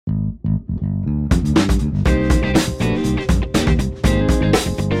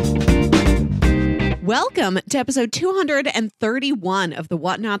Welcome to episode 231 of the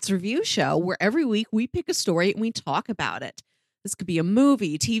Whatnots Review Show, where every week we pick a story and we talk about it. This could be a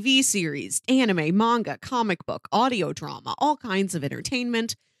movie, TV series, anime, manga, comic book, audio drama, all kinds of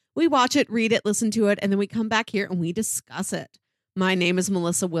entertainment. We watch it, read it, listen to it, and then we come back here and we discuss it. My name is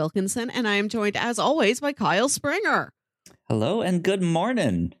Melissa Wilkinson, and I am joined, as always, by Kyle Springer. Hello and good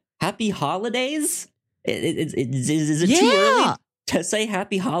morning. Happy holidays? Is it too early to say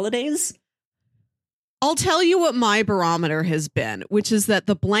happy holidays? I'll tell you what my barometer has been, which is that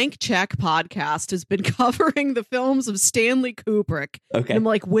the Blank Check podcast has been covering the films of Stanley Kubrick. Okay. And I'm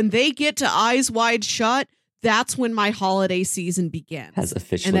like, when they get to Eyes Wide Shut, that's when my holiday season begins. Has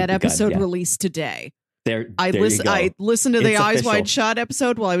officially And that begun, episode yeah. released today. I listened to the It's Eyes official. Wide Shut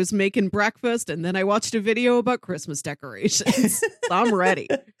episode while I was making breakfast, and then I watched a video about Christmas decorations. So I'm ready.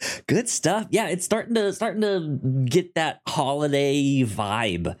 Good stuff. Yeah, it's starting to get that holiday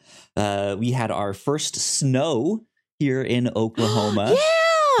vibe. We had our first snow here in Oklahoma.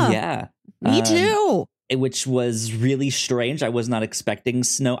 Yeah. Me too. Which was really strange. I was not expecting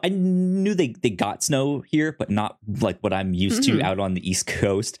snow. I knew they got snow here, but not like what I'm used to out on the East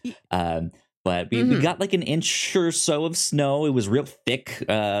Coast. But we got like an inch or so of snow. It was real thick.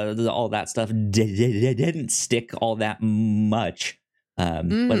 All that stuff didn't stick all that much.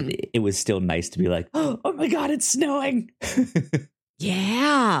 But it was still nice to be like, oh my God, it's snowing.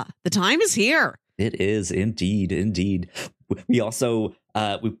 Yeah, the time is here. It is indeed. We also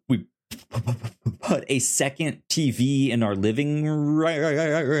we put a second TV in our living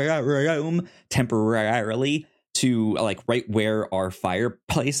room temporarily to like right where our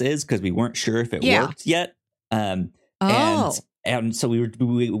fireplace is, because we weren't sure if it worked yet. And so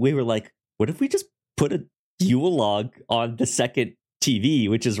we were like, what if we just put a Yule log on the second TV,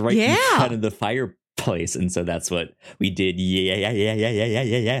 which is right in front of the fireplace? And so that's what we did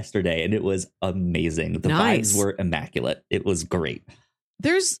yesterday, and it was amazing. The vibes were immaculate. It was great.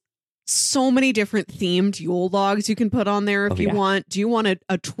 There's so many different themed Yule logs you can put on there if you want. Do you want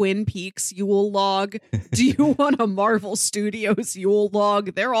a Twin Peaks Yule log? Do you want a Marvel Studios Yule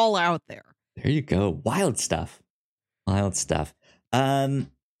log? They're all out there. There you go. Wild stuff. Melissa,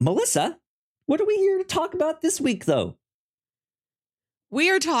 what are we here to talk about this week, though? We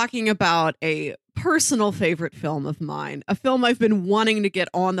are talking about a personal favorite film of mine, a film I've been wanting to get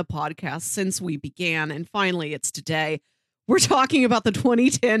on the podcast since we began, and finally it's today. We're talking about the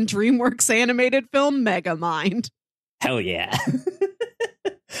 2010 DreamWorks animated film Megamind. Hell yeah.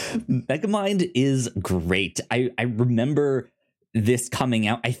 Megamind is great. I remember this coming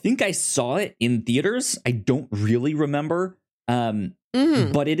out. I think I saw it in theaters. I don't really remember.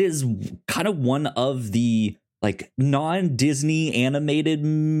 But it is kind of one of the like non-Disney animated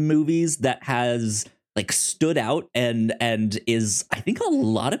movies that has like stood out and is, I think, a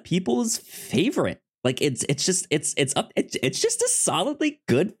lot of people's favorite. Like it's just a solidly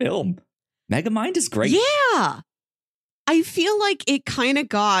good film. Megamind is great. Yeah. I feel like it kind of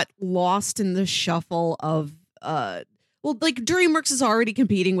got lost in the shuffle of like DreamWorks is already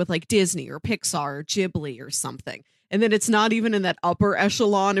competing with like Disney or Pixar or Ghibli or something. And then it's not even in that upper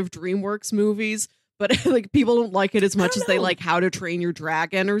echelon of DreamWorks movies, but like people don't like it as much as they like How to Train Your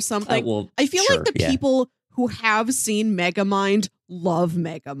Dragon or something. I feel like the people who have seen Megamind love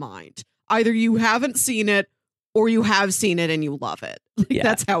Megamind. Either you haven't seen it or you have seen it and you love it. Like,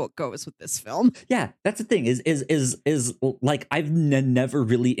 that's how it goes with this film. Yeah, that's the thing is like I've never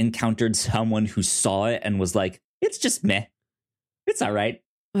really encountered someone who saw it and was like, it's just meh. It's all right.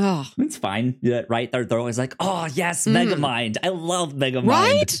 Oh, it's fine. Yeah, right. They're always like, oh yes, Megamind. I love Megamind.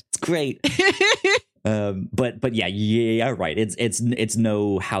 Right? It's great. But yeah, right. It's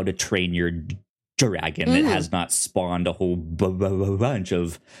no How to Train Your Dragon. It has not spawned a whole bunch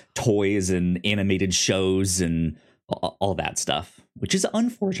of toys and animated shows and all that stuff, which is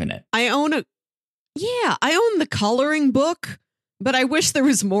unfortunate. I own the coloring book, but I wish there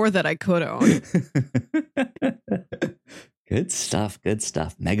was more that I could own. Good stuff.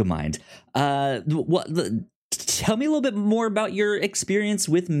 Megamind. Tell me a little bit more about your experience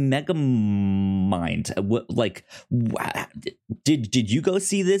with Megamind. Did you go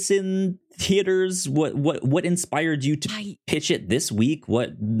see this in theaters? What inspired you to pitch it this week?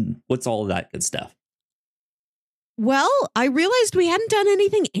 What's all of that good stuff? Well, I realized we hadn't done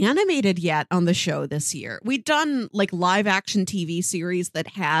anything animated yet on the show this year. We'd done like live action TV series that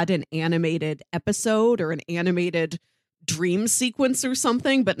had an animated episode or an animated dream sequence or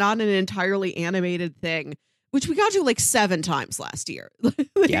something, but not an entirely animated thing, which we got to like 7 times last year.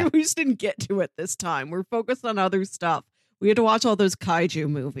 We just didn't get to it this time. We're focused on other stuff. We had to watch all those kaiju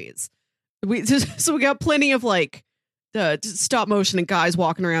movies. So we got plenty of like the stop motion and guys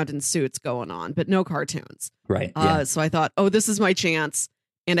walking around in suits going on, but no cartoons. Right. Yeah. So I thought, oh, this is my chance.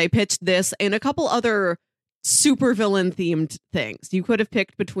 And I pitched this and a couple other supervillain themed things. You could have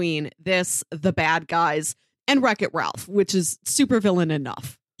picked between this, The Bad Guys, and Wreck-It Ralph, which is supervillain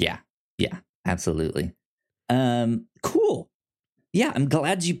enough. Yeah. Yeah. Absolutely. Cool. Yeah, I'm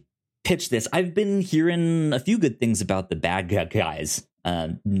glad you pitched this. I've been hearing a few good things about The Bad Guys.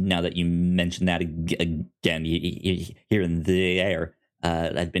 Now that you mentioned that again, here and there,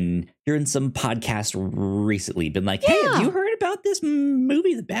 I've been hearing some podcasts recently. Been like, hey, have you heard about this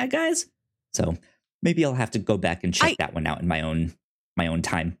movie, The Bad Guys? So maybe I'll have to go back and check that one out in my own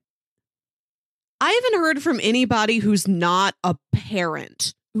time. I haven't heard from anybody who's not a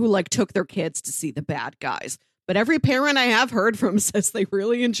parent who like took their kids to see The Bad Guys, but every parent I have heard from says they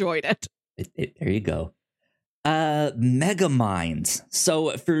really enjoyed it. There you go. Megamind.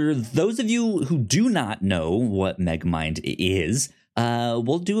 So for those of you who do not know what Megamind is,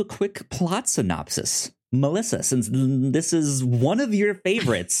 we'll do a quick plot synopsis. Melissa, since this is one of your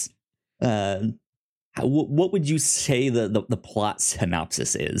favorites, what would you say the plot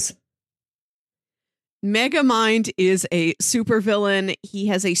synopsis is? Megamind is a supervillain. He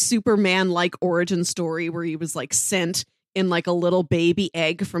has a Superman-like origin story where he was like sent in like a little baby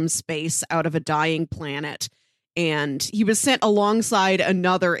egg from space out of a dying planet. And he was sent alongside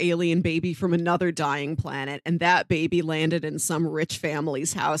another alien baby from another dying planet. And that baby landed in some rich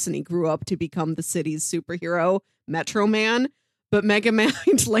family's house and he grew up to become the city's superhero, Metro Man. But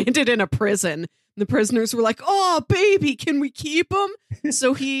Megamind landed in a prison. The prisoners were like, oh, baby, can we keep him?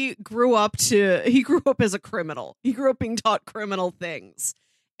 So he grew up as a criminal. He grew up being taught criminal things.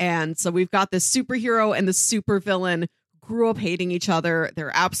 And so we've got this superhero and the supervillain grew up hating each other.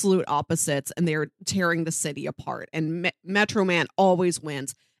 They're absolute opposites and they're tearing the city apart. And Metro Man always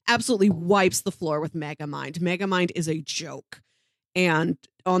wins, absolutely wipes the floor with Megamind. Megamind is a joke. And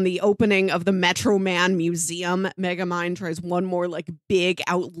on the opening of the Metro Man Museum, Megamind tries one more like big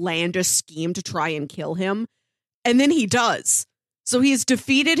outlandish scheme to try and kill him. And then he does. So he has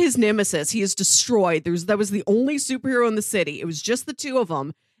defeated his nemesis. He is destroyed. That was the only superhero in the city. It was just the two of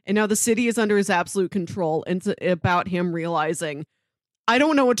them. And now the city is under his absolute control. And it's about him realizing, I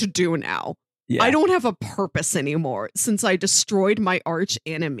don't know what to do now. Yeah. I don't have a purpose anymore since I destroyed my arch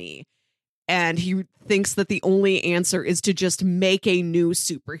enemy. And he thinks that the only answer is to just make a new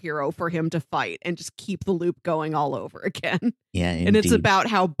superhero for him to fight and just keep the loop going all over again. Yeah, indeed. And it's about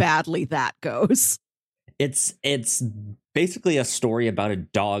how badly that goes. It's basically a story about a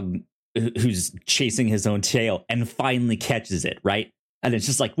dog who's chasing his own tail and finally catches it, right? And it's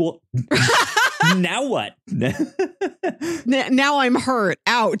just like, well, now what? Now I'm hurt.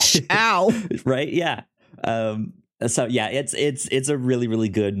 Ouch. Ow. Right? Yeah. So yeah, it's a really, really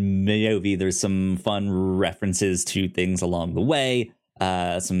good movie. There's some fun references to things along the way.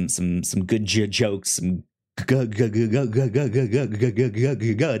 Some good jokes, some good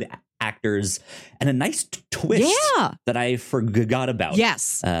actors, and a nice twist that I forgot about.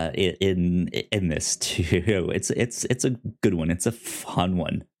 Yes, in this too. It's a good one. It's a fun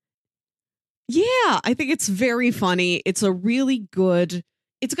one. Yeah, I think it's very funny. It's a really good.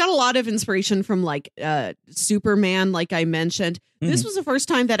 It's got a lot of inspiration from like Superman, like I mentioned. Mm-hmm. This was the first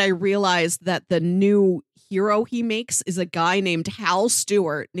time that I realized that the new hero he makes is a guy named Hal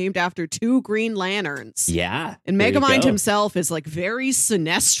Stewart, named after two Green Lanterns. Yeah. And Megamind himself is like very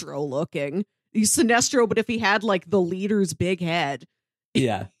Sinestro looking. He's Sinestro, but if he had like the leader's big head.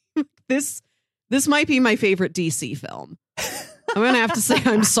 Yeah. This might be my favorite DC film. I'm going to have to say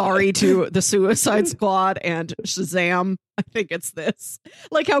I'm sorry to the Suicide Squad and Shazam. I think it's this.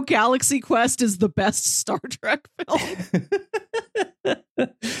 Like how Galaxy Quest is the best Star Trek film.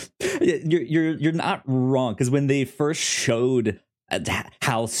 You're not wrong, because when they first showed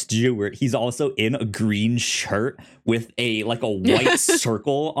Hal Stewart, he's also in a green shirt with a white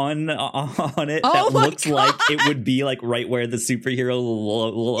circle on it that looks God. Like it would be like right where the superhero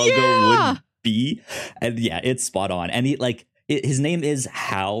logo would be. And yeah, it's spot on. And his name is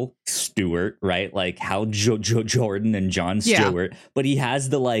Hal Stewart, right? Like Hal Jordan and John Stewart, but he has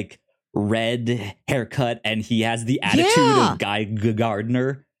the red haircut and he has the attitude of Guy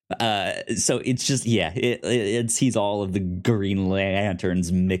Gardner. So it's just he's all of the Green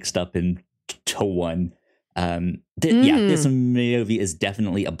Lanterns mixed up into one. This movie is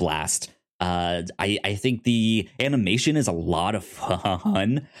definitely a blast. I think the animation is a lot of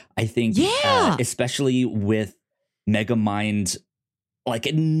fun. I think especially with Megamind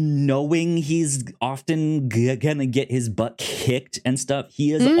like knowing he's often gonna get his butt kicked and stuff,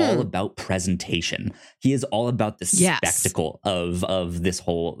 he is all about presentation. He is all about the spectacle of this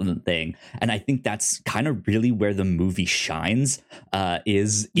whole thing. And I think that's kind of really where the movie shines,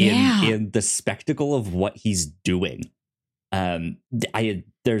 is in the spectacle of what he's doing.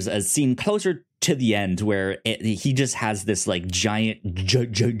 There's a scene closer to the end where he just has this like giant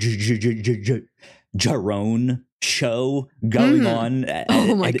Jarone show going on.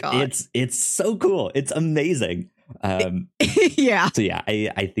 Oh my God. It's so cool. It's amazing. Yeah. So yeah,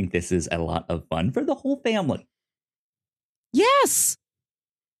 I think this is a lot of fun for the whole family. Yes.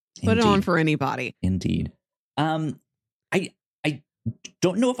 Put it on for anybody. Indeed. I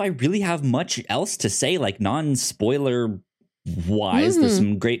don't know if I really have much else to say, like non-spoiler wise. There's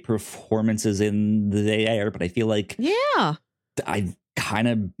some great performances in the air, but I feel like I kind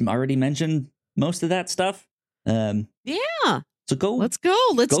of already mentioned most of that stuff. So let's go.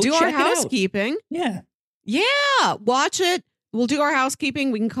 Let's do our housekeeping. Yeah. Watch it. We'll do our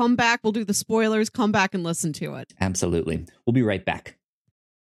housekeeping. We can come back. We'll do the spoilers. Come back and listen to it. Absolutely. We'll be right back.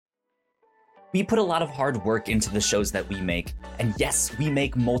 We put a lot of hard work into the shows that we make. And yes, we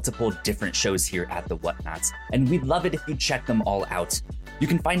make multiple different shows here at The Whatnots. And we'd love it if you check them all out. You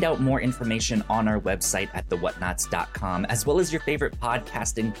can find out more information on our website at thewhatnots.com, as well as your favorite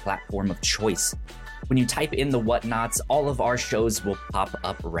podcasting platform of choice. When you type in The Whatnots, all of our shows will pop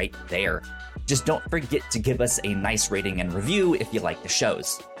up right there. Just don't forget to give us a nice rating and review if you like the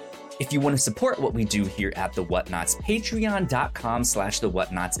shows. If you want to support what we do here at The Whatnots,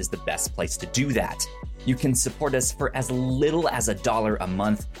 patreon.com/thewhatnots is the best place to do that. You can support us for as little as $1 a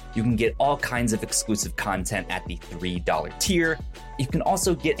month. You can get all kinds of exclusive content at the $3 tier. You can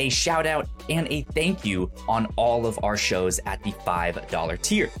also get a shout out and a thank you on all of our shows at the $5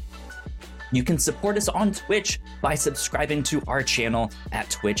 tier. You can support us on Twitch by subscribing to our channel at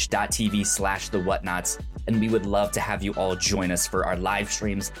twitch.tv/thewhatnots, and we would love to have you all join us for our live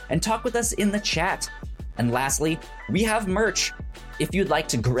streams and talk with us in the chat. And lastly, we have merch. If you'd like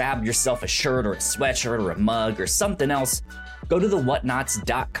to grab yourself a shirt or a sweatshirt or a mug or something else, go to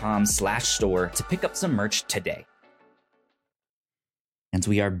thewhatnots.com/store to pick up some merch today. And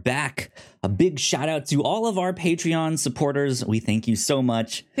we are back. A big shout out to all of our Patreon supporters. We thank you so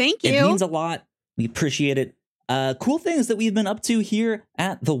much. Thank you. It means a lot. We appreciate it. Cool things that we've been up to here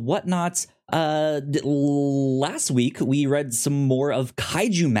at The Whatnots. Last week, we read some more of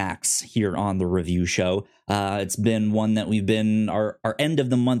Kaiju Max here on the review show. It's been one that we've been our end of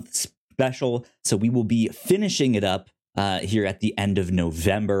the month special. So we will be finishing it up here at the end of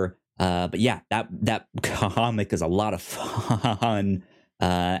November. But yeah, that comic is a lot of fun.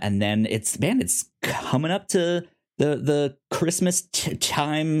 And then it's coming up to the Christmas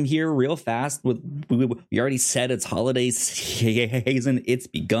time here real fast. We already said it's holiday season. It's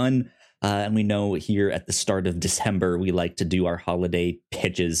begun. And we know here at the start of December, we like to do our holiday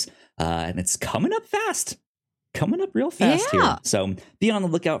pitches. And it's coming up real fast here. So be on the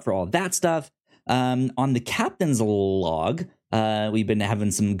lookout for all that stuff. On the Captain's Log, we've been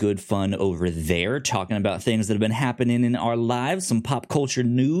having some good fun over there, talking about things that have been happening in our lives, some pop culture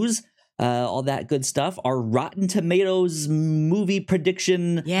news, all that good stuff. Our Rotten Tomatoes movie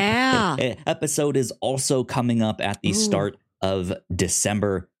prediction episode is also coming up at the start of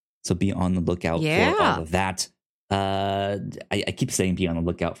December. So be on the lookout for all of that. I keep saying be on the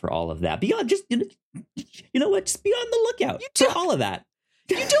lookout for all of that. Just you know what? Just be on the lookout for all of that.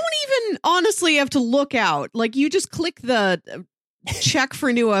 You don't even honestly have to look out. Like, you just click the check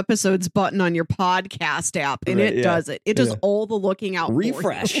for new episodes button on your podcast app, and it does it. It does all the looking out.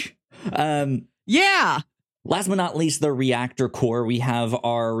 Refresh. Last but not least, the Reactor Core. We have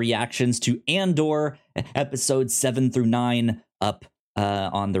our reactions to Andor episodes 7 through 9 up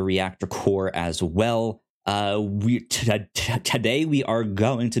on the Reactor Core as well. Today we are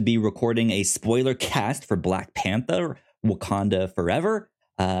going to be recording a spoiler cast for Black Panther: Wakanda Forever.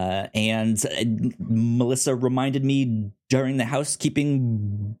 And Melissa reminded me during the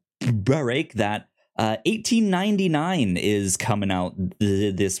housekeeping break that 1899 is coming out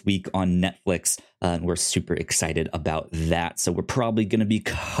this week on Netflix. And we're super excited about that. So we're probably going to be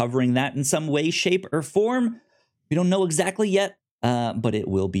covering that in some way, shape, or form. We don't know exactly yet, but it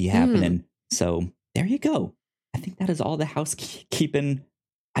will be happening. So there you go. I think that is all the housekeeping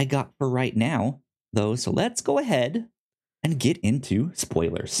I got for right now, though. So let's go ahead and get into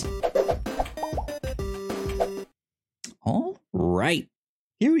spoilers. All right.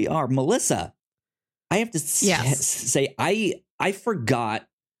 Here we are. Melissa, I have to say, I forgot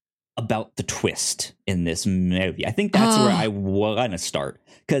about the twist in this movie. I think that's where I want to start,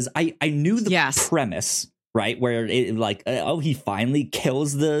 because I knew the premise. right? Where it like, he finally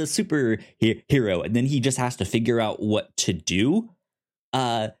kills the superhero, and then he just has to figure out what to do.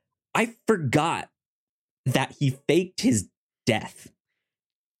 I forgot that he faked his death.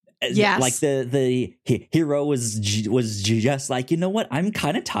 Yes. Like the hero was just like, you know what? I'm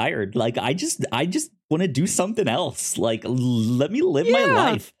kind of tired. Like, I just want to do something else. Like, let me live my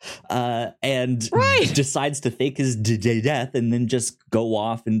life. And decides to fake his death and then just go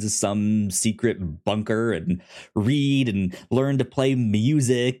off into some secret bunker and read and learn to play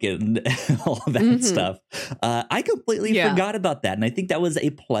music and all that stuff. I completely forgot about that. And I think that was a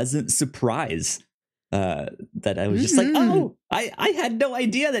pleasant surprise. That I was just like, oh, I had no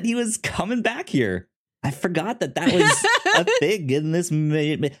idea that he was coming back here. I forgot that was a thing in this.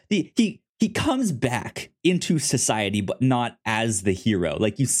 He comes back into society, but not as the hero.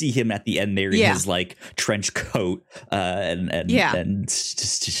 Like, you see him at the end there in his like trench coat and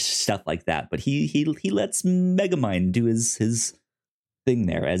stuff like that. But he lets Megamind do his thing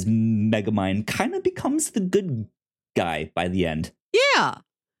there, as Megamind kind of becomes the good guy by the end. Yeah.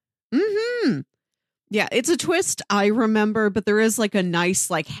 Yeah, it's a twist I remember, but there is like a nice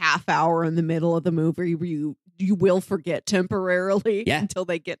like half hour in the middle of the movie where you will forget temporarily until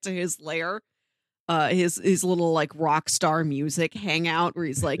they get to his lair. His little like rock star music hangout where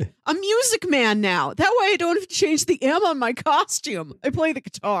he's like, a music man now. That way I don't have to change the M on my costume. I play the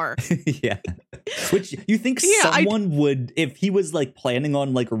guitar. Yeah. Which you think someone would, if he was like planning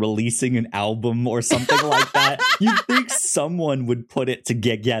on like releasing an album or something like that, you think someone would put it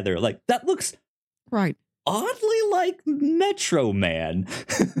together. Like, that looks oddly like Metro Man.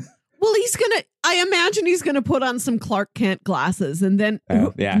 Well, I imagine he's gonna put on some Clark Kent glasses, and then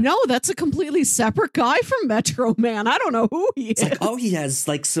no, that's a completely separate guy from Metro Man. I don't know who he is. Like, he has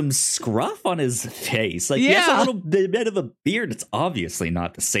like some scruff on his face. Like, he has a little bit of a beard. It's obviously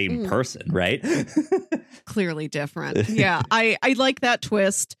not the same person, right? Clearly different. Yeah, I like that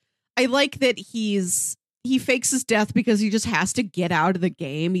twist. I like that he fakes his death because he just has to get out of the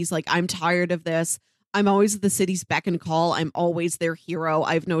game. He's like, I'm tired of this. I'm always at the city's beck and call. I'm always their hero.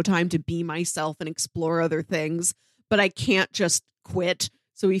 I have no time to be myself and explore other things, but I can't just quit.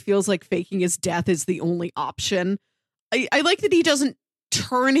 So he feels like faking his death is the only option. I like that he doesn't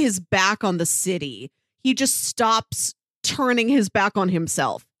turn his back on the city. He just stops turning his back on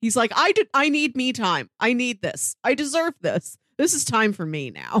himself. He's like, I need me time. I need this. I deserve this. This is time for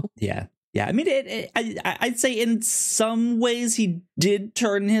me now. Yeah. Yeah, I mean, I'd say in some ways he did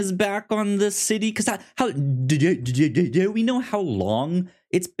turn his back on the city, because how do we know how long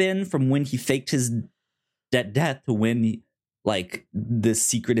it's been from when he faked his death to when like the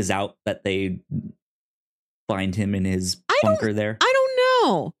secret is out that they find him in his bunker there? I don't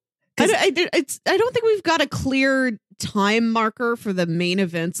know. I don't think we've got a clear time marker for the main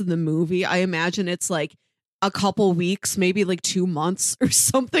events of the movie. I imagine it's like a couple weeks, maybe like 2 months or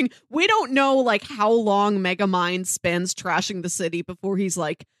something. We don't know like how long Megamind spends trashing the city before he's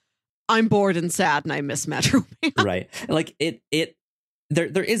like, I'm bored and sad and I miss Metro Man. Right. Like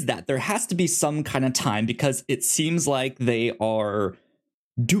there is that. There has to be some kind of time, because it seems like they are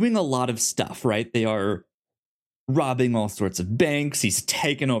doing a lot of stuff, right? They are robbing all sorts of banks. He's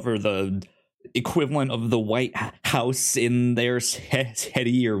taken over the equivalent of the White House in their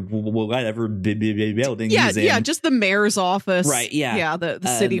city or whatever building he's in. Yeah, just the mayor's office. Right, yeah. Yeah, the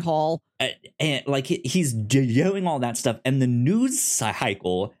city hall. And like he's doing all that stuff, and the news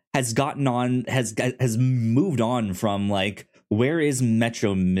cycle has has moved on from like, where is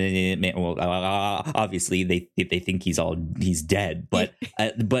Metro Man? Well, obviously they think he's dead, but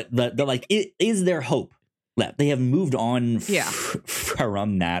they're like, is there hope left? They have moved on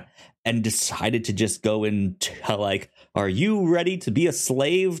from that and decided to just go into like, are you ready to be a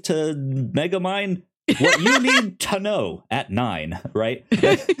slave to Megamind? What you need to know at 9, right?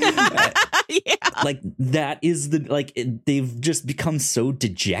 Like, that is they've just become so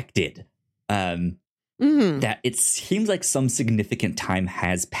dejected that it seems like some significant time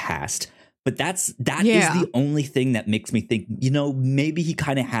has passed. But that is the only thing that makes me think, maybe he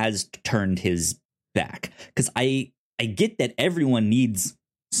kind of has turned his back. Because I get that everyone needs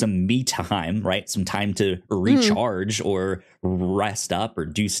some me time, right? Some time to recharge or rest up or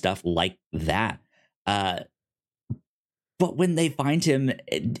do stuff like that. But when they find him,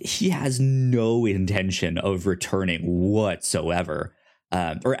 he has no intention of returning whatsoever.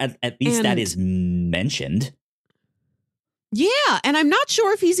 Or at least that is mentioned. Yeah, and I'm not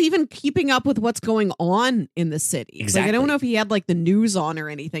sure if he's even keeping up with what's going on in the city. Exactly. Like, I don't know if he had like the news on or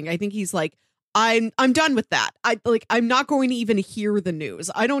anything. I think he's like, I'm done with that. I'm not going to even hear the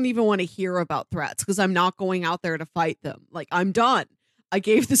news. I don't even want to hear about threats because I'm not going out there to fight them. Like, I'm done. I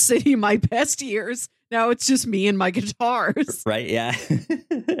gave the city my best years. Now it's just me and my guitars. Right? Yeah.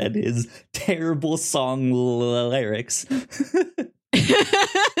 And his terrible song lyrics.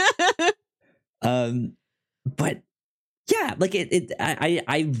 But yeah, like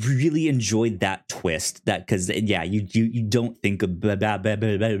I really enjoyed that twist, that because you don't think about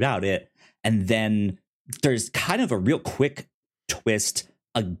it, and then there's kind of a real quick twist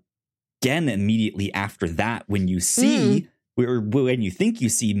again immediately after that when you see when you think you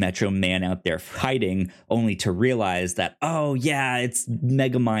see Metro Man out there fighting, only to realize that, oh yeah, it's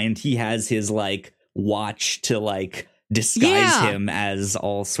Megamind. He has his like watch to like disguise him as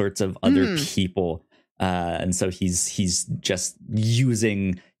all sorts of other people. And so he's just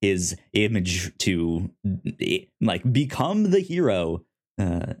using his image to like become the hero.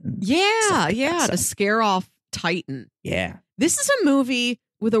 To scare off Titan. Yeah. This is a movie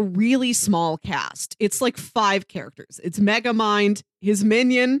with a really small cast. It's like 5 characters. It's Megamind, his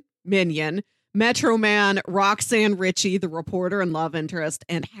minion, Metro Man, Roxanne Ritchie, the reporter and love interest,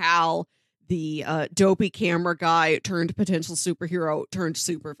 and Hal, the dopey camera guy turned potential superhero turned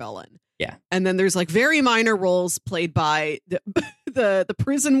supervillain. Yeah. And then there's like very minor roles played by the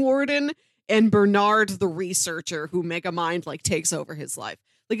prison warden and Bernard, the researcher, who Megamind like takes over his life.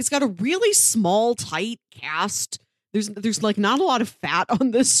 Like it's got a really small, tight cast. There's like not a lot of fat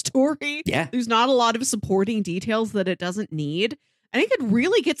on this story. Yeah. There's not a lot of supporting details that it doesn't need. I think it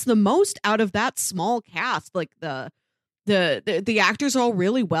really gets the most out of that small cast. Like the actors are all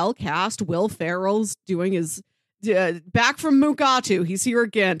really well cast. Will Ferrell's doing his back from Mugatu. He's here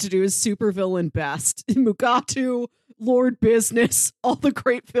again to do his supervillain best. Mugatu, Lord Business, all the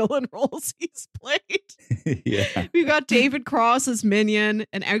great villain roles he's played. Yeah. We've got David Cross as Minion,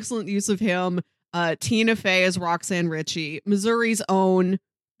 an excellent use of him. Tina Fey as Roxanne Ritchie, Missouri's own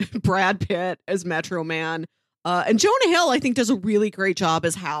Brad Pitt as Metro Man, and Jonah Hill, I think, does a really great job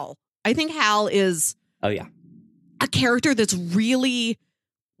as Hal. I think Hal is a character that's really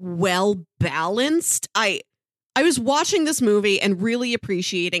well balanced. I was watching this movie and really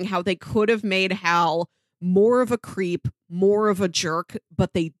appreciating how they could have made Hal more of a creep, more of a jerk,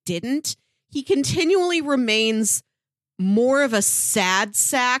 but they didn't. He continually remains more of a sad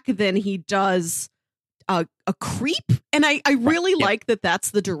sack than he does a creep. And I really like that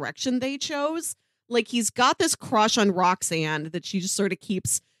that's the direction they chose. Like he's got this crush on Roxanne that she just sort of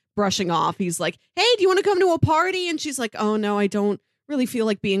keeps brushing off. He's like, hey, do you want to come to a party? And she's like, oh no, I don't really feel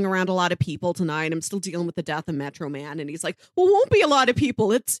like being around a lot of people tonight. I'm still dealing with the death of Metro Man. And he's like, well, won't be a lot of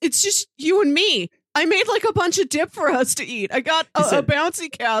people. It's just you and me. I made like a bunch of dip for us to eat. I got a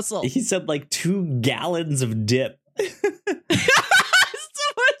bouncy castle. He said like 2 gallons of dip. So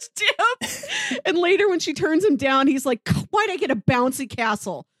much dip. And later when she turns him down, he's like, why'd I get a bouncy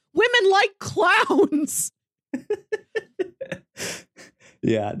castle? Women like clowns.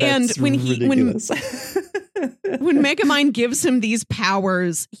 Yeah, that's and when ridiculous. when Megamind gives him these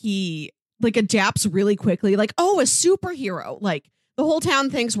powers, he like adapts really quickly. Like, oh, a superhero. Like the whole town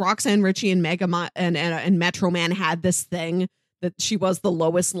thinks Roxanne Ritchie and Megamind and Metro Man had this thing that she was the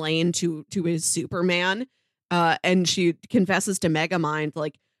Lois Lane to his Superman. And she confesses to Megamind,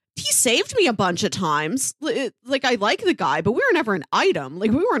 like, he saved me a bunch of times. Like, I like the guy, but we were never an item.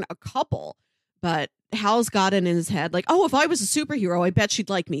 Like, we weren't a couple. But Hal's got it in his head, like, oh, if I was a superhero, I bet she'd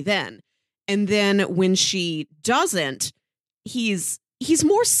like me then. And then when she doesn't, he's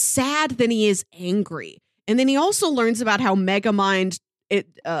more sad than he is angry. And then he also learns about how Megamind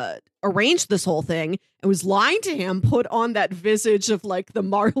arranged this whole thing and was lying to him, put on that visage of like the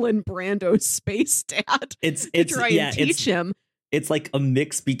Marlon Brando space dad to try and teach him. It's like a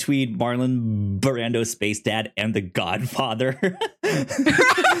mix between Marlon Brando space dad and the Godfather. Right.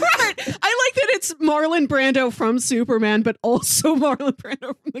 I like that it's Marlon Brando from Superman, but also Marlon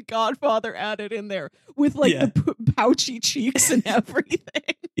Brando from the Godfather added in there with like the pouchy cheeks and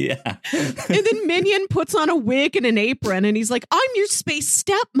everything. Yeah. And then Minion puts on a wig and an apron and he's like, I'm your space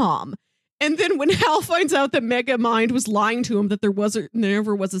stepmom. And then when Hal finds out that Megamind was lying to him that there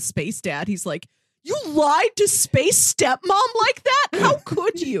never was a space dad, he's like, you lied to space stepmom like that? How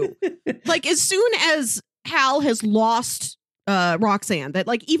could you? Like, as soon as Hal has lost Roxanne, that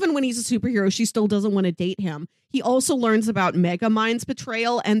like even when he's a superhero, she still doesn't want to date him. He also learns about Megamind's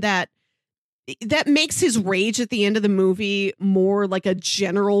betrayal, and that makes his rage at the end of the movie more like a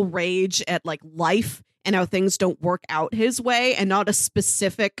general rage at like life and how things don't work out his way, and not a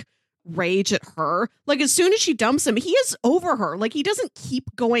specific rage at her. Like, as soon as she dumps him, he is over her. Like, he doesn't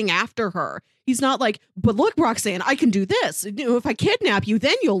keep going after her. He's not like, but look, Roxanne, I can do this. You know, if I kidnap you,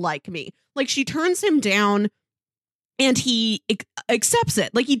 then you'll like me. Like, she turns him down and he accepts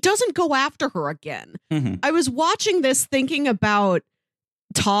it. Like, he doesn't go after her again. Mm-hmm. I was watching this thinking about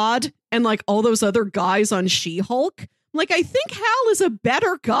Todd and like all those other guys on She-Hulk. Like, I think Hal is a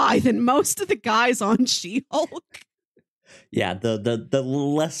better guy than most of the guys on She-Hulk. Yeah, the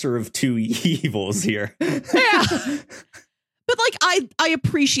lesser of two evils here. Yeah. But like, I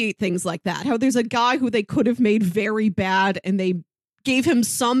appreciate things like that. How there's a guy who they could have made very bad and they gave him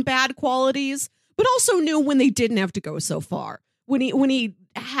some bad qualities, but also knew when they didn't have to go so far. When he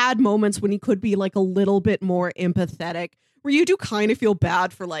had moments when he could be like a little bit more empathetic, where you do kind of feel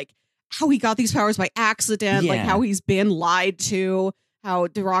bad for like how he got these powers by accident, like how he's been lied to, how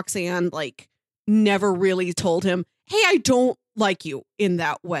Roxanne like never really told him, hey, I don't like you in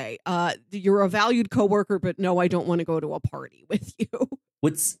that way. You're a valued coworker, but no, I don't want to go to a party with you.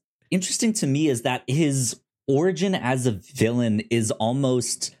 What's interesting to me is that his origin as a villain is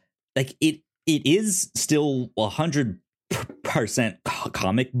almost like it is still 100%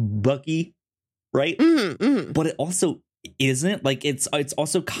 comic booky, right? But it also isn't. Like it's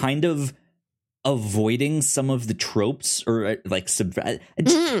also kind of avoiding some of the tropes or like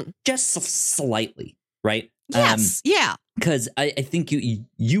just slightly, right? Yes, yeah. Because I think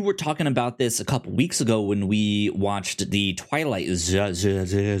you were talking about this a couple weeks ago when we watched the Twilight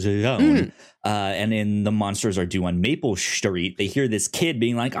Zone. And in The Monsters Are Due on Maple Street, they hear this kid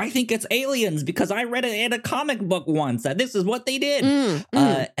being like, I think it's aliens because I read it in a comic book once that this is what they did.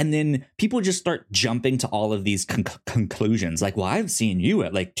 And then people just start jumping to all of these conclusions. Like, well, I've seen you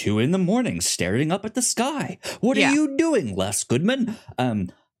at like 2 a.m. staring up at the sky. What are you doing, Les Goodman?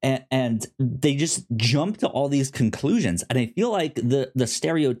 And they just jump to all these conclusions. And I feel like the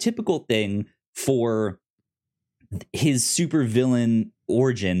stereotypical thing for his supervillain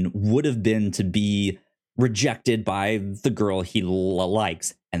origin would have been to be rejected by the girl he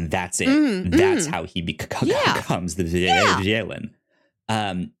likes. And that's it. That's how he becomes the villain.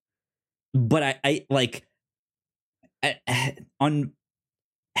 But I like on...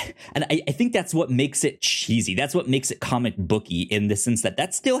 And I think that's what makes it cheesy. That's what makes it comic booky in the sense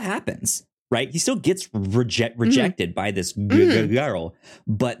that still happens, right? He still gets rejected by this girl,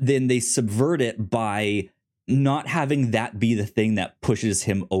 but then they subvert it by not having that be the thing that pushes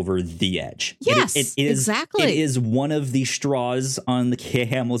him over the edge. Yes, it is, exactly. It is one of the straws on the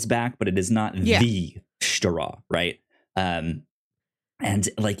camel's back, but it is not the straw, right? And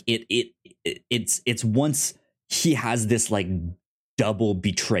like it's once he has this like double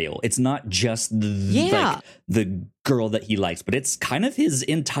betrayal. It's not just like the girl that he likes, but it's kind of his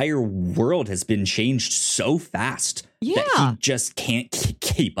entire world has been changed so fast that he just can't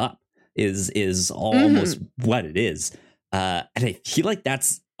keep up. Is almost what it is, and I feel like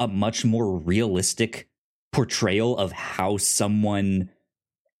that's a much more realistic portrayal of how someone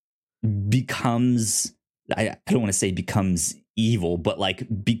becomes. I don't want to say becomes evil, but like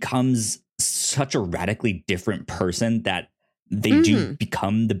becomes such a radically different person that they do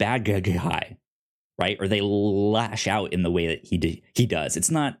become the bad guy, right? Or they lash out in the way that he does.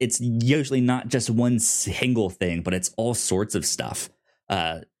 It's usually not just one single thing, but it's all sorts of stuff.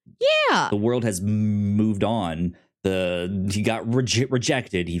 The world has moved on. He got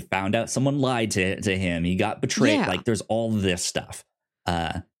rejected. He found out someone lied to him. He got betrayed. Yeah. Like there's all this stuff.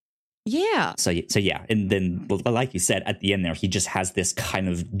 So yeah. And then, like you said, at the end there, he just has this kind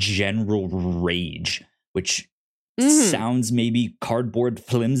of general rage, which sounds maybe cardboard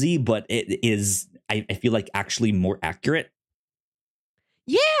flimsy, but it is, I feel like, actually more accurate.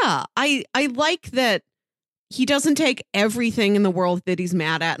 Yeah, I like that he doesn't take everything in the world that he's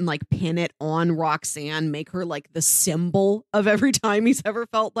mad at and like pin it on Roxanne, make her like the symbol of every time he's ever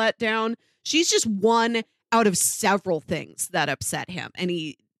felt let down. She's just one out of several things that upset him. And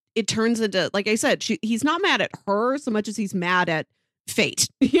it turns into, like I said, he's not mad at her so much as he's mad at fate.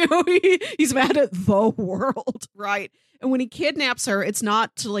 You know, he's mad at the world, right? And when he kidnaps her, it's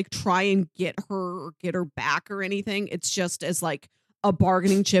not to like try and get her or get her back or anything. It's just as like a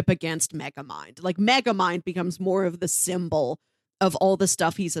bargaining chip against Megamind. Like Megamind becomes more of the symbol of all the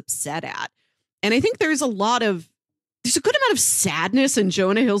stuff he's upset at. And I think there's a good amount of sadness in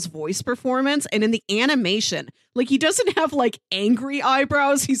Jonah Hill's voice performance and in the animation. Like he doesn't have like angry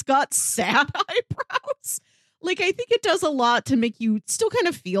eyebrows. He's got sad eyebrows. Like, I think it does a lot to make you still kind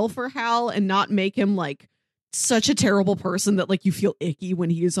of feel for Hal and not make him like such a terrible person that like you feel icky when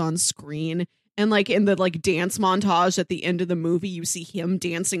he is on screen. And like in the like dance montage at the end of the movie, you see him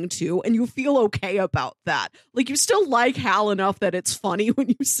dancing too, and you feel okay about that. Like you still like Hal enough that it's funny when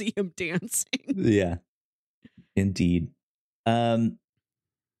you see him dancing. Yeah, indeed. I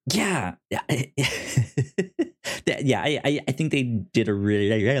think they did a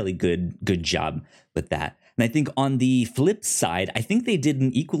really good job with that. And I think on the flip side, I think they did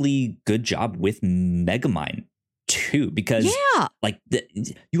an equally good job with Megamind too, because like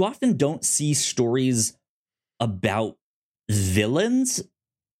you often don't see stories about villains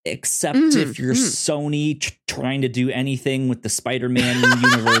except if you're Sony trying to do anything with the Spider-Man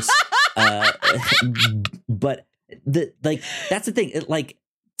universe. But that's the thing. Like,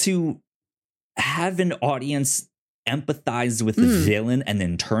 to have an audience empathize with the villain and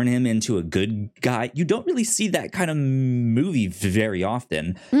then turn him into a good guy, you don't really see that kind of movie very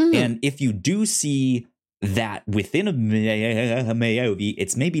often. And if you do see that within a movie,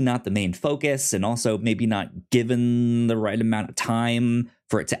 it's maybe not the main focus, and also maybe not given the right amount of time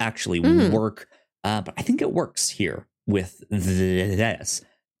for it to actually work. But I think it works here with this.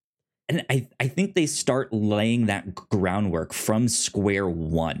 And I think they start laying that groundwork from square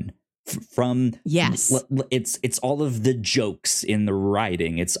one. It's all of the jokes in the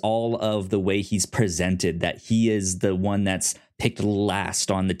writing. It's all of the way he's presented, that he is the one that's picked last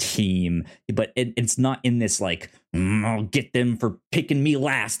on the team. But it's not in this like, I'll get them for picking me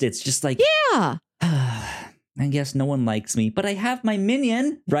last. It's just like, I guess no one likes me, but I have my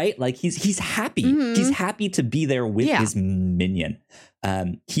minion, right? Like he's happy. He's happy to be there with his minion.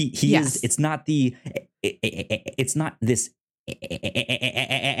 He is. It's not this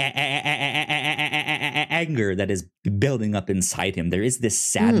anger that is building up inside him. There is this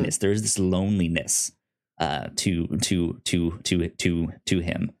sadness. There is this loneliness to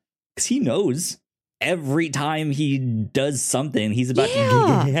him, because he knows every time he does something, he's about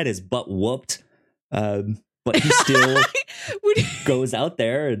to get his butt whooped. But he still goes out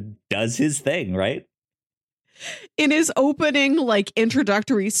there and does his thing, right? In his opening, like,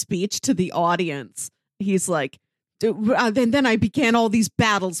 introductory speech to the audience, he's like, then I began all these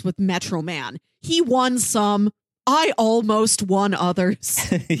battles with Metro Man. He won some. I almost won others.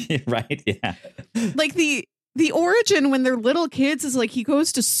 Right, yeah. Like, the origin when they're little kids is like he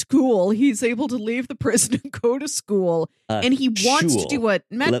goes to school. He's able to leave the prison and go to school. And he wants to do what...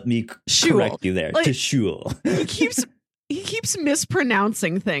 Let me correct you there. Like, to shul. He keeps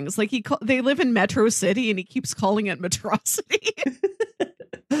mispronouncing things. Like they live in Metro City and he keeps calling it Metrocity.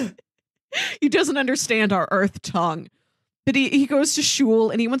 He doesn't understand our Earth tongue. But he goes to shul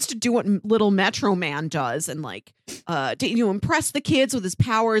and he wants to do what little Metro Man does and like impress the kids with his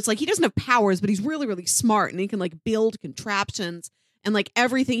powers. Like, he doesn't have powers, but he's really, really smart and he can like build contraptions, and like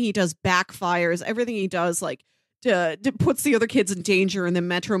everything he does backfires. Everything he does like puts the other kids in danger, and then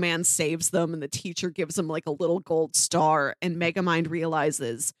Metro Man saves them, and the teacher gives him like a little gold star. And Megamind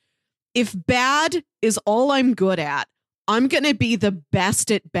realizes, if bad is all I'm good at, I'm gonna be the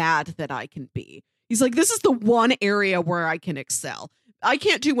best at bad that I can be. He's like, this is the one area where I can excel. I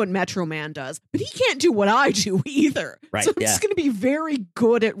can't do what Metro Man does, but he can't do what I do either. Right, so I'm just going to be very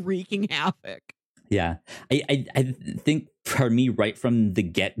good at wreaking havoc. Yeah. I think for me, right from the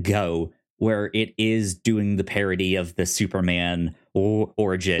get-go, where it is doing the parody of the Superman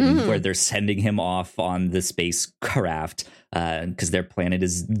origin, where they're sending him off on the spacecraft because their planet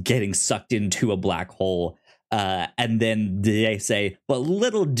is getting sucked into a black hole. And then they say, but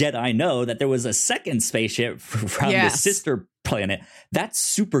little did I know that there was a second spaceship from the sister planet. That's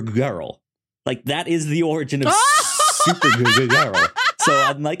Supergirl. Like, that is the origin of Supergirl. So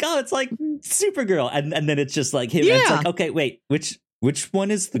I'm like, oh, it's like Supergirl. And then it's just like him. And it's like, okay, wait, which one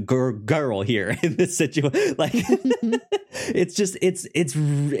is the girl here in this situation? Like,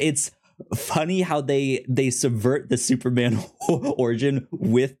 it's funny how they subvert the Superman origin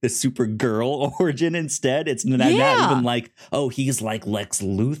with the Supergirl origin instead. It's not even like, oh, he's like Lex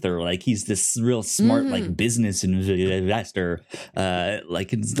Luthor, like he's this real smart like business investor.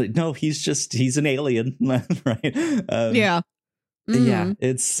 No, he's an alien, right? Yeah,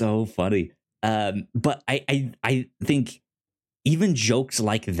 it's so funny. But I think even jokes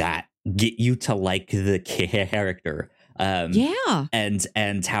like that get you to like the character. And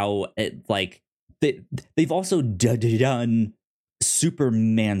how it, like they've also done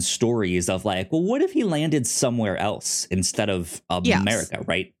Superman stories of like, well, what if he landed somewhere else instead of America,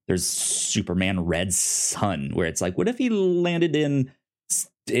 right? There's Superman Red Sun, where it's like, what if he landed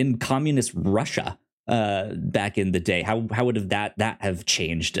in communist Russia back in the day? How would that have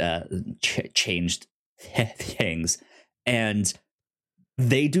changed changed things? And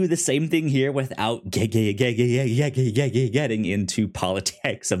they do the same thing here without getting into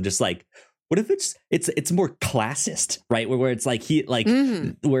politics of just like, what if it's more classist, right? Where it's like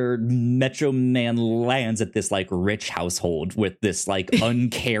where Metro Man lands at this like rich household with this like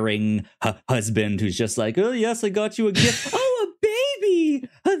uncaring husband who's just like, oh yes, I got you a gift. Oh, a baby!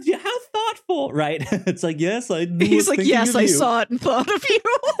 How thoughtful, right? It's like, yes, he's like, yes, I saw it and thought of you.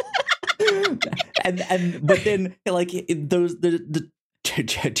 and but then like the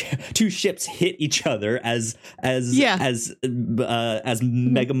two ships hit each other as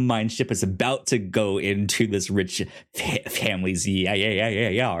Megamind ship is about to go into this rich family's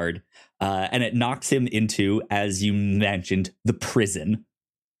yard, and it knocks him into, as you mentioned, the prison.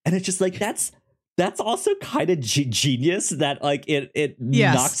 And it's just like that's also kind of genius that like it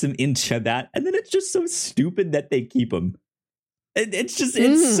knocks him into that, and then it's just so stupid that they keep him. It's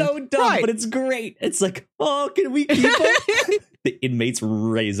so dumb, but it's great. It's like, oh, can we keep him? The inmates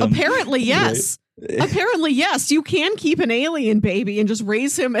raise him. Apparently, yes. Apparently, yes. You can keep an alien baby and just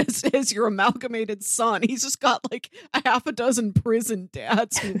raise him as your amalgamated son. He's just got like a half a dozen prison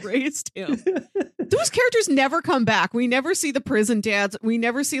dads who raised him. Those characters never come back. We never see the prison dads. We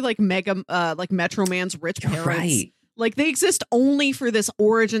never see like Metro Man's rich parents. Right. Like they exist only for this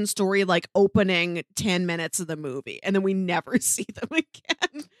origin story, like opening 10 minutes of the movie. And then we never see them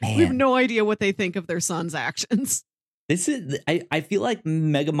again. Man. We have no idea what they think of their son's actions. I feel like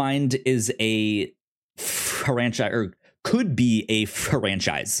Megamind is a franchise, or could be a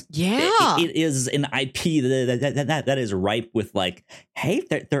franchise. Yeah. It is an IP that is ripe with like, hey,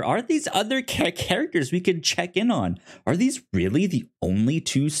 there are these other characters we could check in on. Are these really the only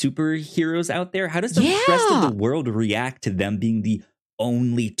two superheroes out there? How does the rest of the world react to them being the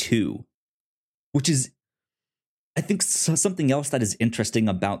only two? Which is, I think, something else that is interesting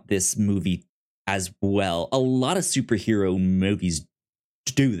about this movie as well. A lot of superhero movies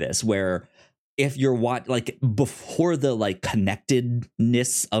do this, where if you're like before the like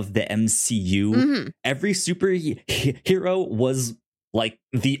connectedness of the MCU, every superhero was like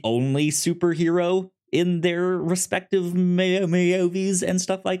the only superhero in their respective movies and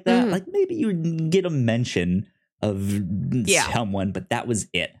stuff like that. Like maybe you get a mention of someone, but that was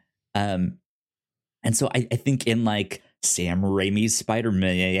it. And so I think in like Sam Raimi's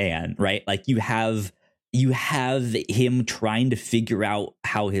Spider-Man, right? Like you have him trying to figure out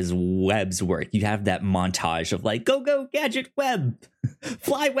how his webs work. You have that montage of like, go gadget web,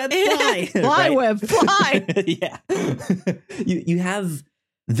 fly web, fly, fly web, fly. Yeah. You have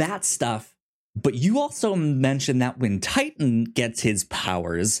that stuff, but you also mentioned that when Titan gets his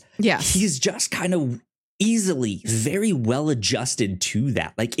powers, he's just kind of easily very well adjusted to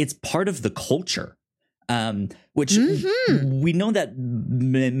that. Like it's part of the culture. Which we know that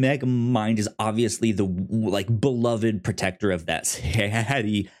Megamind is obviously the like beloved protector of that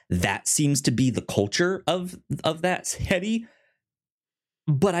city. That seems to be the culture of that city.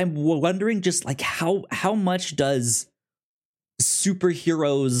 But I'm wondering just like how much does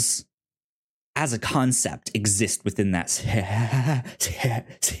superheroes as a concept exist within that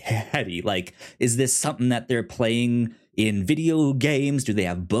city? Like, is this something that they're playing in video games? Do they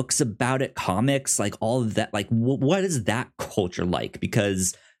have books about it, comics, like all of that? Like, what is that culture like?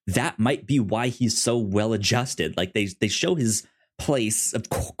 Because that might be why he's so well adjusted. Like they show his place. Of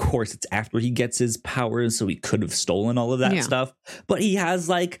course, it's after he gets his powers, so he could have stolen all of that stuff. But he has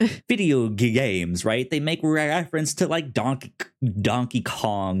like video games, right? They make reference to like Donkey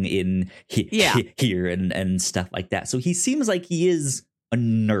Kong in here and stuff like that. So he seems like he is a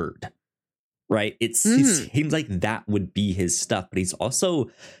nerd. Right. It seems like that would be his stuff, but he's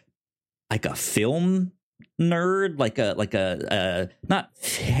also like a film nerd, like a not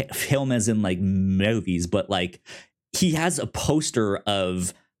film as in like movies, but like he has a poster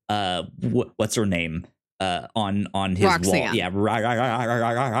of what's her name on his Roxanne. wall. Yeah,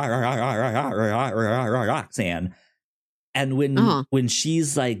 Roxanne. And when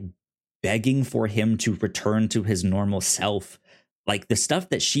she's like begging for him to return to his normal self, like the stuff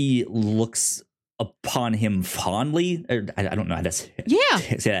that she looks upon him fondly, or I don't know how to say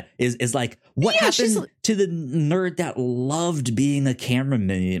it, is like what happened to the nerd that loved being a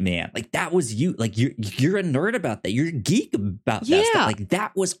cameraman? Like that was you. Like you're a nerd about that. You're a geek about that stuff. Like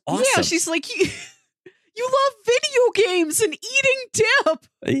that was awesome. Yeah, she's like you love video games and eating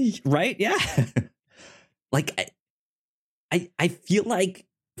dip, right? Yeah. Like I feel like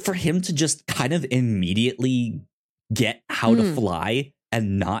for him to just kind of immediately get how to fly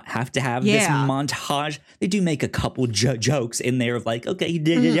and not have to have this montage. They do make a couple jokes in there of like, okay, he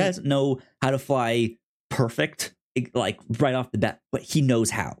doesn't know how to fly perfect, like right off the bat, but he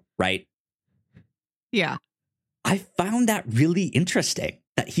knows how, right? Yeah. I found that really interesting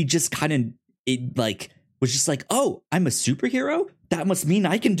that he just kind of was just like, oh, I'm a superhero? That must mean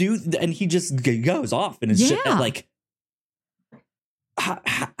I can do, and he just goes off and it's just like, how?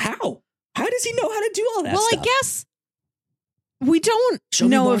 How does he know how to do all that stuff? Well, I guess we don't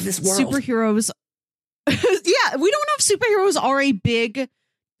know if superheroes. We don't know if superheroes are a big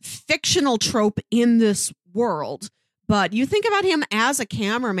fictional trope in this world. But you think about him as a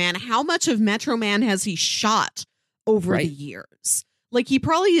cameraman. How much of Metro Man has he shot over the years? Like he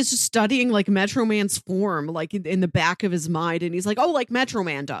probably is just studying like Metro Man's form, like in the back of his mind. And he's like, oh, like Metro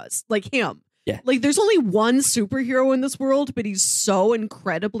Man does, like him. Yeah. Like there's only one superhero in this world, but he's so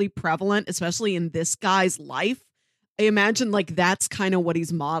incredibly prevalent, especially in this guy's life. I imagine like that's kind of what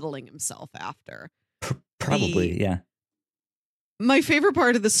he's modeling himself after. Probably, yeah. My favorite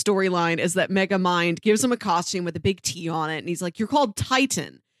part of the storyline is that Megamind gives him a costume with a big T on it. And he's like, you're called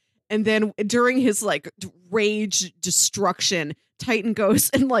Titan. And then during his like rage destruction, Titan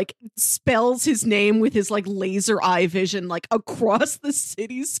goes and like spells his name with his like laser eye vision, like across the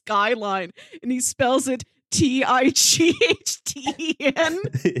city skyline. And he spells it TIGHTEN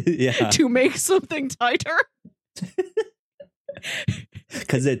Yeah. to make something tighter.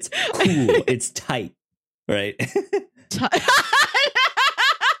 Because it's cool. It's tight. Right.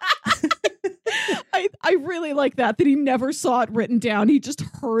 I really like that he never saw it written down. He just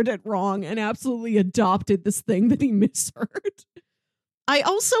heard it wrong and absolutely adopted this thing that he misheard. I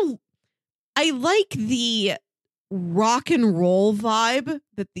like the rock and roll vibe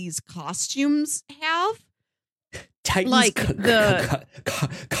that these costumes have. Titan's like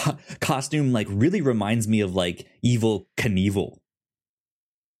costume like really reminds me of like Evel Knievel.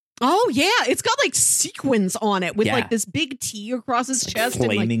 Oh yeah, it's got like sequins on it with Yeah. like this big T across his Like chest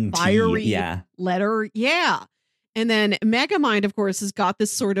flaming and like fiery T, yeah. letter. Yeah. And then Megamind, of course, has got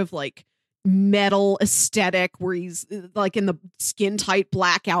this sort of like metal aesthetic where he's like in the skin tight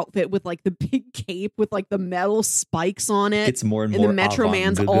black outfit with like the big cape with like the metal spikes on it. It's more and And more the Metro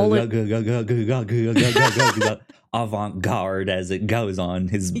Man's all avant-garde as it goes on.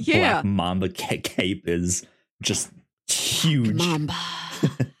 His Yeah. Black Mamba cape is just huge. Mamba.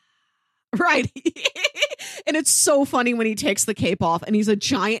 Right. And it's so funny when he takes the cape off and he's a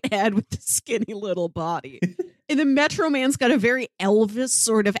giant head with the skinny little body. And the Metro Man's got a very Elvis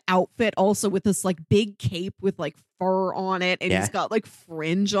sort of outfit also with this like big cape with like fur on it. And Yeah. he's got like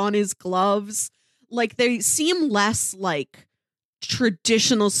fringe on his gloves. Like they seem less like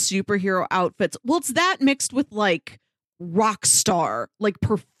traditional superhero outfits. Well, it's that mixed with like rock star, like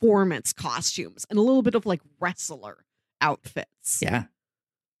performance costumes and a little bit of like wrestler outfits. Yeah.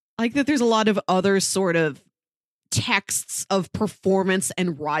 I like that there's a lot of other sort of texts of performance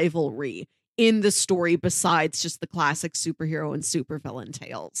and rivalry in the story besides just the classic superhero and supervillain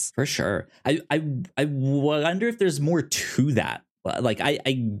tales. For sure. I wonder if there's more to that. Like I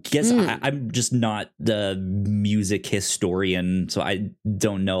guess I'm just not the music historian, so I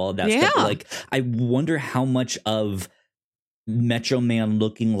don't know all that stuff. But like I wonder how much of Metro Man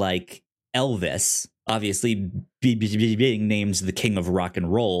looking like Elvis, obviously being named the king of rock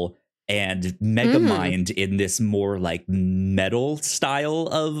and roll, and Megamind in this more like metal style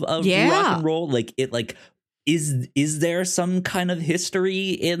of rock and roll. Like it like is there some kind of history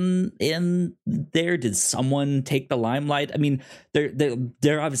in there? Did someone take the limelight? I mean,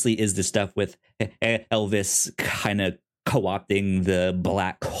 there obviously is this stuff with Elvis kind of co-opting the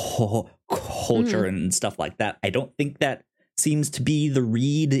black culture and stuff like that. I don't think that seems to be the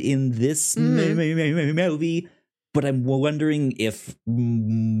read in this movie, but I'm wondering if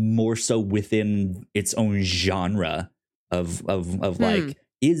more so within its own genre of like,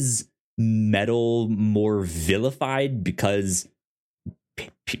 is metal more vilified because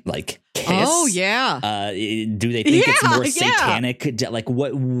like Kiss? Oh yeah. Do they think it's more satanic? Like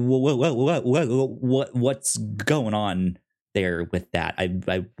what's going on there with that?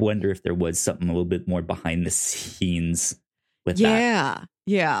 I wonder if there was something a little bit more behind the scenes with that.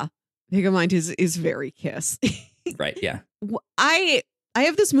 Yeah. Megamind is very Kiss. Right, yeah. I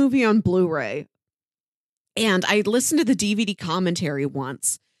have this movie on Blu-ray and I listened to the DVD commentary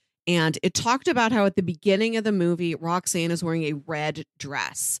once. And it talked about how at the beginning of the movie, Roxanne is wearing a red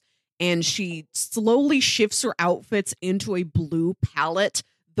dress and she slowly shifts her outfits into a blue palette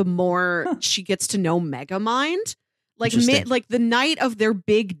the more she gets to know Megamind. Like, like the night of their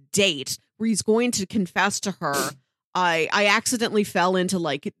big date where he's going to confess to her, I accidentally fell into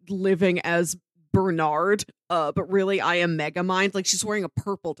like living as Bernard, but really I am Megamind. Like she's wearing a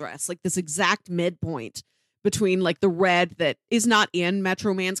purple dress, like this exact midpoint between like the red that is not in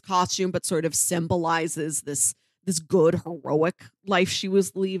Metro Man's costume, but sort of symbolizes this good heroic life she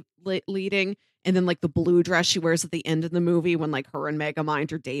was leading. And then like the blue dress she wears at the end of the movie when like her and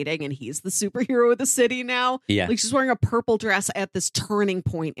Megamind are dating and he's the superhero of the city now. Yeah. Like she's wearing a purple dress at this turning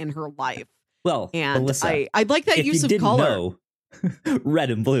point in her life. Well, and Alyssa, I like that use of color. Know, red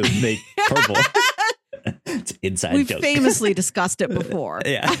and blue make purple. It's inside We've joke. famously discussed it before.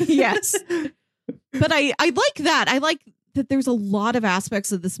 Yeah. Yes. But I like that. I like that there's a lot of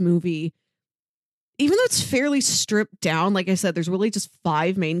aspects of this movie, even though it's fairly stripped down. Like I said, there's really just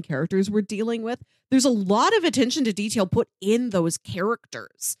 5 main characters we're dealing with. there's a lot of attention to detail put in those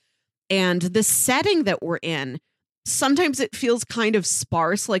characters. And the setting that we're in, sometimes it feels kind of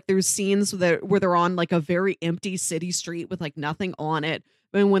sparse. Like there's scenes where they're on like a very empty city street with like nothing on it.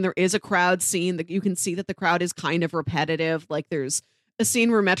 And when there is a crowd scene, that you can see that the crowd is kind of repetitive. Like there's a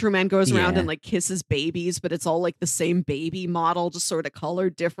scene where Metro Man goes around and like kisses babies, but it's all like the same baby model, just sort of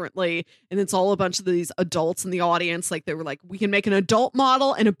colored differently. And it's all a bunch of these adults in the audience. Like they were like, we can make an adult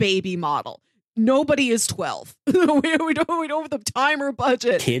model and a baby model. Nobody is 12. we don't have the time or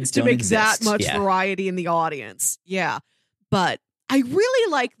budget Kids to make exist. that much variety in the audience. Yeah. But I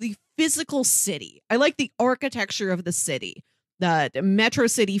really like the physical city. I like the architecture of the city. The Metro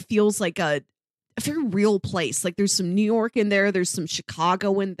City feels like a very real place. Like there's some New York in there. There's some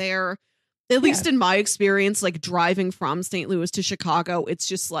Chicago in there. At least in my experience, like driving from St. Louis to Chicago, it's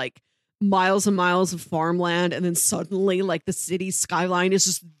just like miles and miles of farmland. And then suddenly like the city skyline is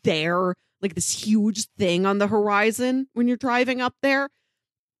just there, like this huge thing on the horizon when you're driving up there.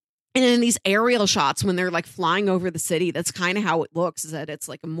 And in these aerial shots, when they're like flying over the city, that's kind of how it looks, is that it's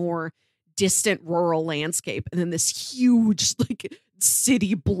like a more distant rural landscape. And then this huge like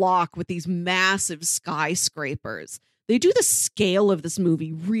city block with these massive skyscrapers. They do the scale of this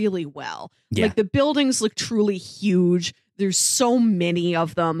movie really well. Yeah. Like the buildings look truly huge. There's so many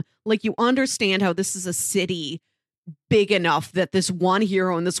of them. Like you understand how this is a city big enough that this one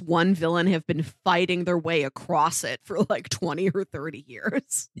hero and this one villain have been fighting their way across it for like 20 or 30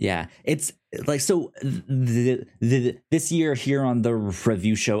 years. Yeah, it's like, so this year here on the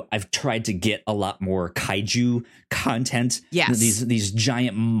review show, I've tried to get a lot more kaiju content. Yes. These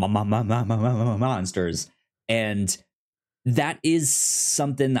giant monsters. And that is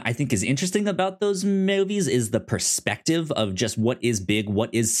something I think is interesting about those movies, is the perspective of just what is big, what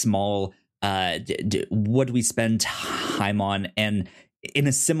is small, what do we spend time on. And in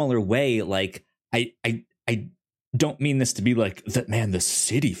a similar way, like I don't mean this to be like that, man, the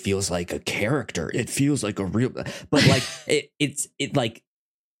city feels like a character, it feels like a real, but like it's like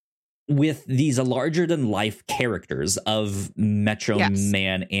with these larger than life characters of Metro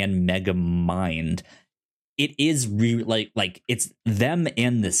Man and Megamind, it is like it's them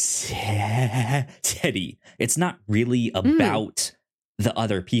and the city. It's not really about the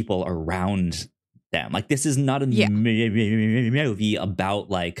other people around them. Like this is not a movie about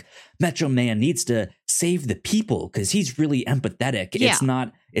like Metro Man needs to save the people because he's really empathetic. Yeah.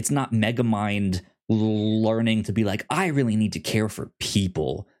 It's not Megamind learning to be like, I really need to care for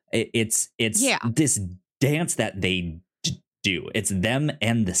people. It's this dance that they do. It's them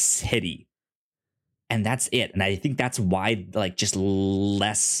and the city. And that's it. And I think that's why like just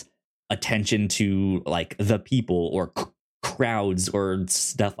less attention to like the people or crowds or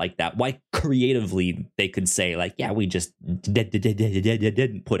stuff like that. Why creatively they could say like, yeah, we just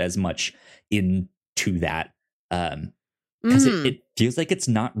didn't put as much into that because it feels like it's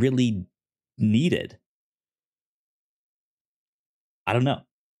not really needed. I don't know,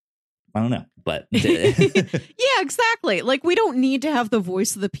 but yeah, exactly. Like we don't need to have the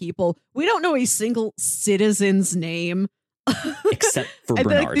voice of the people. We don't know a single citizen's name except for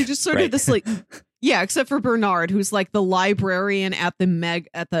Bernard. They just sort of this like, yeah, except for Bernard, who's like the librarian at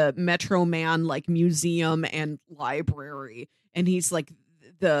the Metro Man like museum and library, and he's like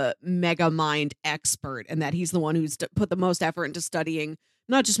the Megamind expert, and that he's the one who's put the most effort into studying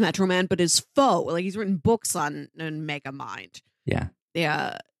not just Metro Man but his foe. Like he's written books on Megamind. Yeah.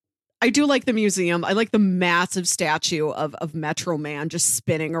 I do like the museum. I like the massive statue of Metro Man just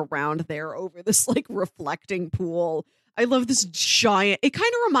spinning around there over this like reflecting pool. I love this giant. It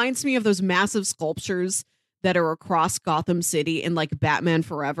kind of reminds me of those massive sculptures that are across Gotham City in like Batman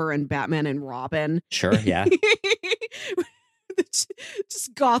Forever and Batman and Robin. Sure, yeah.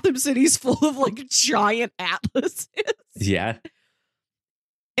 Just Gotham City's full of like giant atlases. Yeah.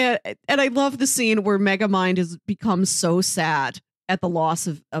 And I love the scene where Megamind has become so sad at the loss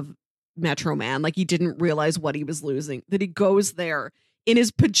of Metro Man, like he didn't realize what he was losing, that he goes there in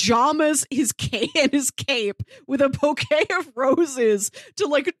his pajamas, his cape with a bouquet of roses to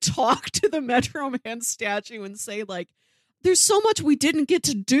like talk to the Metro Man statue and say like, there's so much we didn't get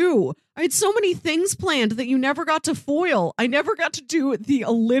to do. I had so many things planned that you never got to foil. I never got to do the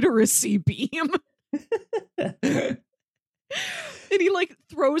illiteracy beam. And he like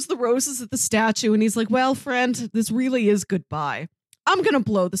throws the roses at the statue and he's like, well, friend, this really is goodbye. I'm going to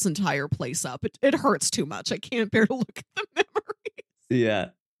blow this entire place up. It hurts too much. I can't bear to look at the memories. Yeah.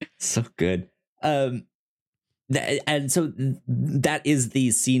 So good. And so that is the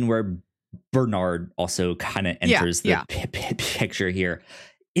scene where Bernard also kind of enters the picture here.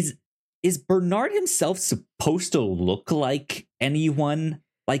 Is Bernard himself supposed to look like anyone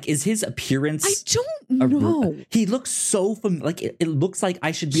Like, is his appearance? I don't know. He looks so like it looks like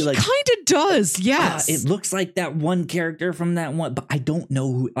I should be like. Kind of does, yes. It looks like that one character from that one, but I don't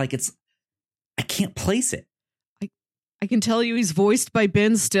know who. Like, I can't place it. I can tell you he's voiced by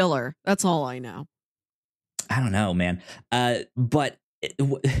Ben Stiller. That's all I know. I don't know, man.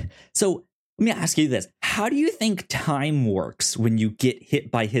 So let me ask you this: how do you think time works when you get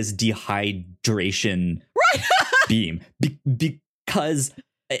hit by his dehydration beam? Because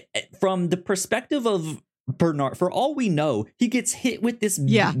from the perspective of Bernard, for all we know, he gets hit with this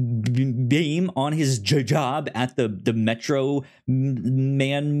beam on his job at the Metro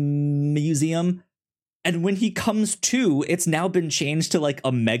Man Museum. And when he comes to, it's now been changed to like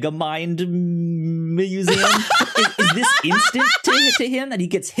a Megamind museum. Is this instant to him that he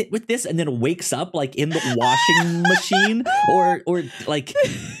gets hit with this and then wakes up like in the washing machine? Or like,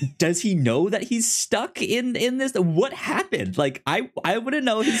 does he know that he's stuck in this? What happened? Like, I want to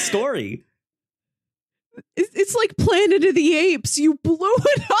know his story. It's like Planet of the Apes. You blew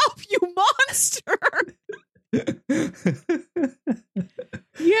it up, you monster.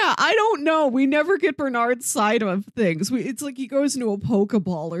 Yeah, I don't know. We never get Bernard's side of things. It's like he goes into a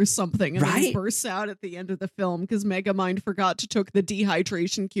Pokeball or something and then bursts out at the end of the film because Megamind forgot to take the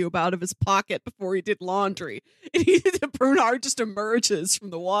dehydration cube out of his pocket before he did laundry. And Bernard just emerges from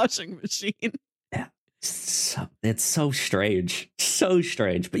the washing machine. Yeah. It's so strange. So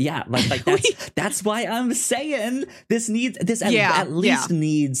strange. But yeah, like that's why I'm saying this at least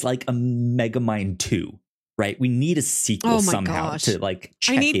needs like a Megamind 2. Right, we need a sequel somehow to like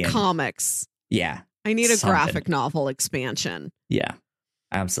check in. I need comics. Yeah, I need a graphic novel expansion. Yeah,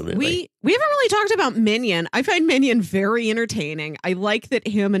 absolutely. We haven't really talked about Minion. I find Minion very entertaining. I like that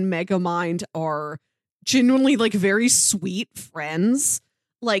him and Megamind are genuinely like very sweet friends.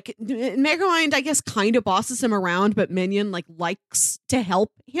 Like Megamind, I guess, kind of bosses him around, but Minion like likes to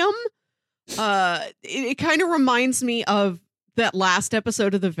help him. It kind of reminds me of that last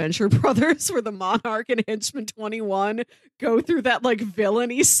episode of the Venture Brothers where the Monarch and Henchman 21 go through that like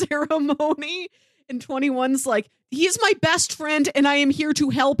villainy ceremony, and 21's like, he's my best friend and I am here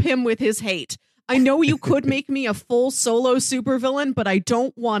to help him with his hate. I know you could make me a full solo supervillain, but I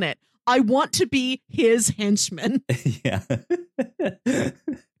don't want it. I want to be his henchman. Yeah.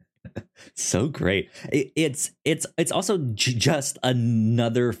 So great. It's also just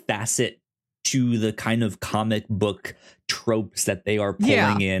another facet to the kind of comic book tropes that they are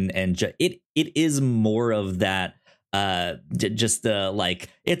pulling in, and it is more of that just the like,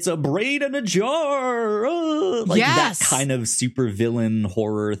 it's a brain in a jar, that kind of super villain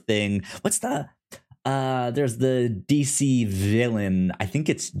horror thing. What's the there's the DC villain, I think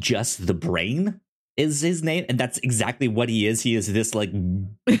it's just the Brain is his name, and that's exactly what he is. He is this like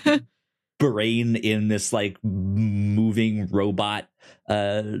brain in this like moving robot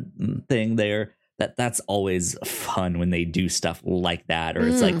thing there. That's always fun when they do stuff like that, or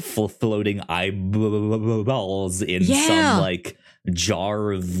it's like floating eyeballs in some like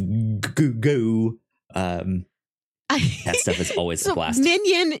jar of goo. That stuff is always a blast.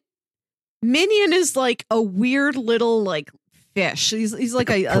 Minion is like a weird little like fish. He's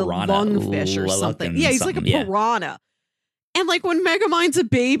like a lungfish or something. Yeah, he's like a piranha. And like when Megamind's a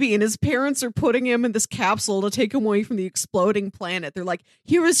baby and his parents are putting him in this capsule to take him away from the exploding planet, they're like,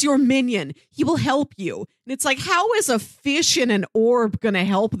 here is your minion. He will help you. And it's like, how is a fish in an orb going to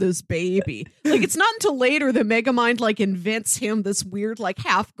help this baby? Like, it's not until later that Megamind like invents him this weird, like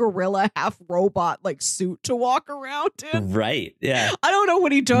half gorilla, half robot, like suit to walk around in. Right. Yeah. I don't know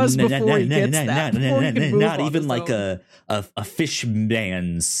what he does before he gets that. Not even like a fish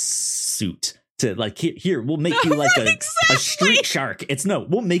man suit. To like, here we'll make you like a street shark.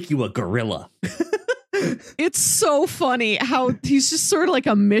 We'll make you a gorilla. It's so funny how he's just sort of like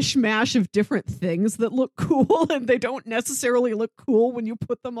a mishmash of different things that look cool, and they don't necessarily look cool when you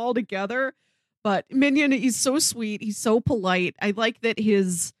put them all together. But Minion, he's so sweet. He's so polite. I like that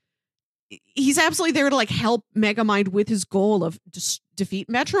he's absolutely there to like help Megamind with his goal of just defeat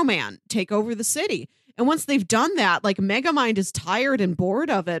Metro Man, take over the city. And once they've done that, like Megamind is tired and bored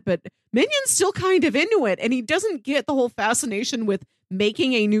of it, but Minion's still kind of into it. And he doesn't get the whole fascination with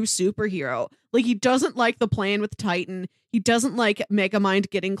making a new superhero. Like, he doesn't like the plan with Titan. He doesn't like Megamind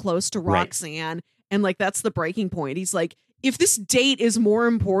getting close to Roxanne. Right. And like, that's the breaking point. He's like, if this date is more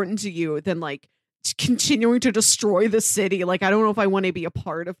important to you than like continuing to destroy the city, like, I don't know if I want to be a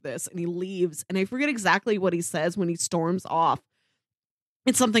part of this. And he leaves. And I forget exactly what he says when he storms off.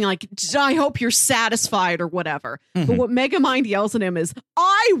 It's something like, I hope you're satisfied or whatever. Mm-hmm. But what Megamind yells at him is,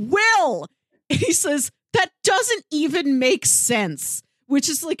 I will. And he says, that doesn't even make sense, which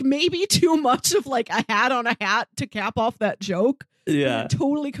is like maybe too much of like a hat on a hat to cap off that joke. Yeah. And it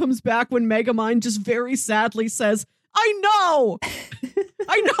totally comes back when Megamind just very sadly says, I know.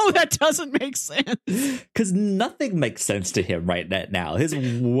 I know that doesn't make sense. Because nothing makes sense to him right now. His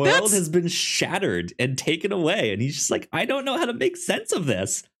world has been shattered and taken away. And he's just like, I don't know how to make sense of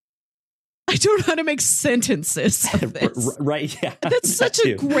this. I don't know how to make sentences of this. Right, yeah. That's such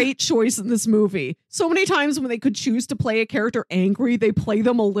a great choice in this movie. So many times when they could choose to play a character angry, they play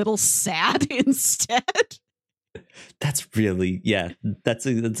them a little sad instead. That's really, yeah, that's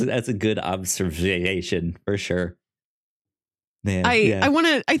a good observation for sure. Man,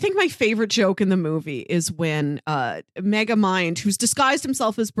 I think my favorite joke in the movie is when Megamind, who's disguised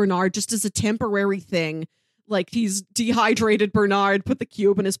himself as Bernard just as a temporary thing, like he's dehydrated Bernard, put the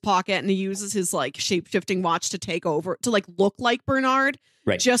cube in his pocket, and he uses his like shape-shifting watch to take over, to like look like Bernard,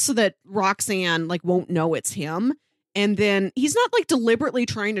 right? Just so that Roxanne like won't know it's him. And then he's not like deliberately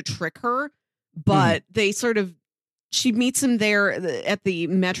trying to trick her, but they sort of, she meets him there at the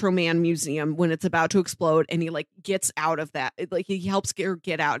Metro Man Museum when it's about to explode, and he like gets out of that. Like he helps her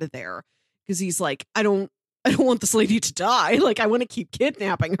get out of there because he's like, I don't want this lady to die. Like I want to keep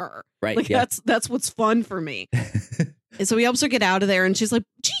kidnapping her. Right. Like yeah. that's what's fun for me. And so he helps her get out of there, and she's like,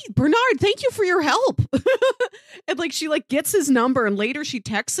 gee, Bernard, thank you for your help. And like she like gets his number, and later she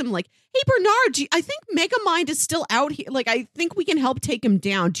texts him like, hey Bernard, I think Megamind is still out here. Like I think we can help take him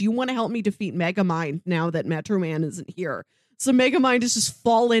down. Do you want to help me defeat Megamind now that Metro Man isn't here? So Megamind is just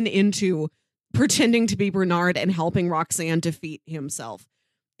fallen into pretending to be Bernard and helping Roxanne defeat himself.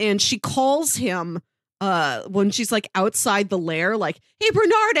 And she calls him when she's like outside the lair, like, hey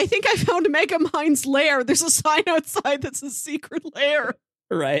Bernard, I think I found Megamind's lair. There's a sign outside that says secret lair.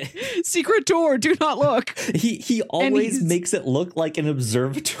 Right. Secret door, do not look. He always makes it look like an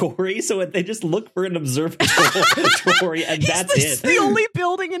observatory, so they just look for an observatory and that's it. It's the only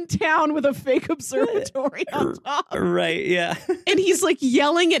building in town with a fake observatory on top. Right, yeah. And he's like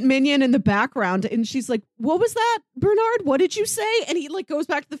yelling at Minion in the background, and she's like, what was that, Bernard? What did you say? And he like goes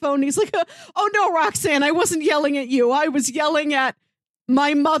back to the phone and he's like, oh no, Roxanne, I wasn't yelling at you. I was yelling at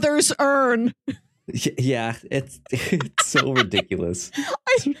my mother's urn. Yeah, it's so ridiculous.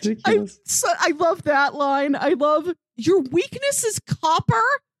 It's ridiculous. I love that line. I love, your weakness is copper.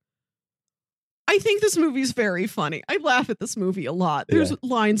 I think this movie's very funny. I laugh at this movie a lot. There's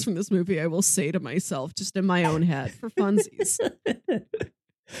lines from this movie I will say to myself just in my own head for funsies.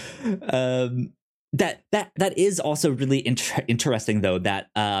 That is also really interesting though, that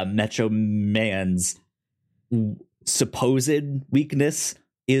Metro Man's supposed weakness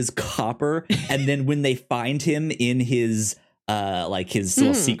is copper, and then when they find him in his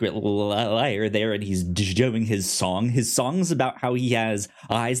little secret lair there, and he's doing his song's about how he has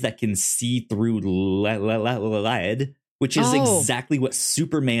eyes that can see through lead, which is exactly what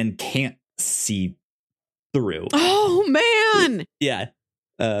Superman can't see through. Oh man. Yeah.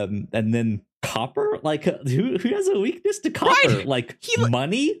 And then copper, like who has a weakness to copper? Right. Like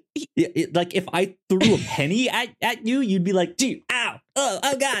money. Like if I threw a penny at you, you'd be like, dude, ow, oh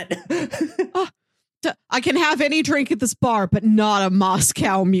god. I can have any drink at this bar, but not a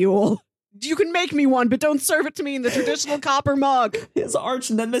Moscow Mule. You can make me one, but don't serve it to me in the traditional copper mug. His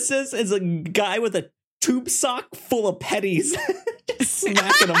arch nemesis is a guy with a tube sock full of pennies. Just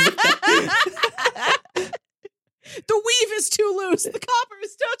smacking him with that. The weave is too loose. The copper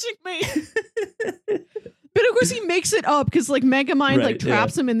is touching me. But of course he makes it up because like Megamind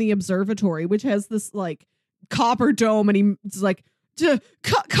traps him in the observatory, which has this like copper dome, and he's like,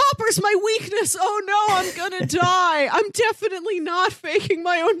 copper's my weakness. Oh no, I'm gonna die. I'm definitely not faking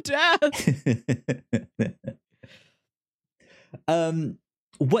my own death.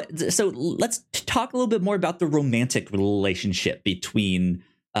 So let's talk a little bit more about the romantic relationship between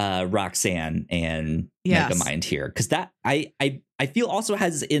Roxanne and Megamind here, because that I feel also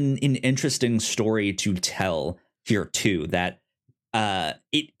has an interesting story to tell here too, that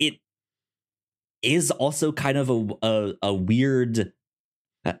it is also kind of a weird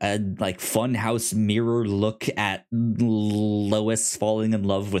like funhouse mirror look at Lois falling in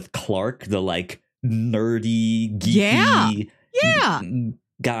love with Clark, the like nerdy geeky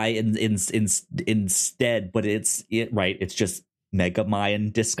guy instead, but it's just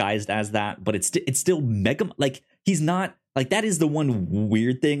Megamind disguised as that, but it's still Megamind. Like he's not like, that is the one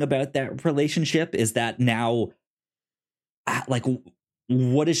weird thing about that relationship, is that now like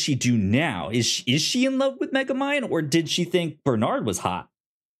what does she do now? Is she in love with Megamind, or did she think Bernard was hot?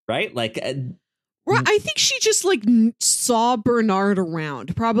 Right? Like I think she just like saw Bernard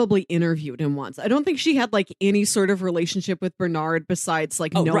around, probably interviewed him once. I don't think she had like any sort of relationship with Bernard besides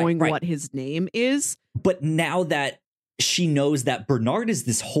like knowing what his name is. But now that she knows that Bernard is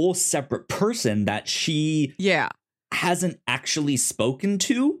this whole separate person, that she hasn't actually spoken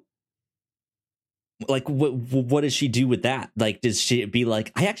to. Like, what does she do with that? Like, does she be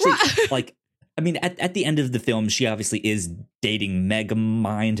like, I actually like, I mean, at the end of the film, she obviously is dating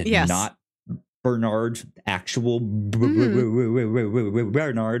Megamind and Yes. not Bernard, actual Bernard.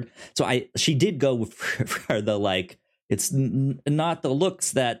 So she did go for the, like, it's not the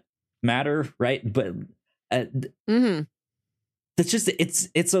looks that matter, right? But that's just,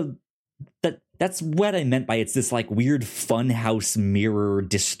 that's what I meant by it's this like weird funhouse mirror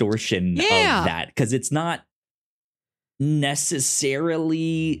distortion of that, because it's not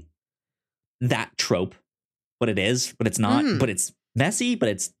necessarily that trope, what it is, but it's not, but it's messy, but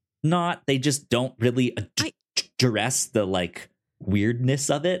it's not. They just don't really address the like weirdness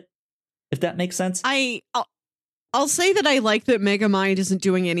of it, if that makes sense. I'll say that I like that Megamind isn't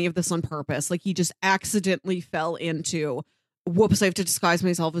doing any of this on purpose. Like, he just accidentally fell into, whoops, I have to disguise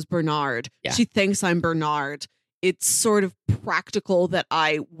myself as Bernard. Yeah. She thinks I'm Bernard. It's sort of practical that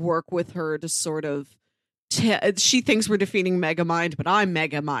I work with her to sort of, she thinks we're defeating Megamind, but I'm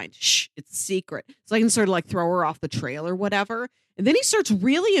Megamind. Shh, it's a secret. So I can sort of like throw her off the trail or whatever. And then he starts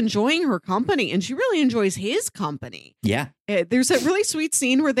really enjoying her company, and she really enjoys his company. Yeah. There's that really sweet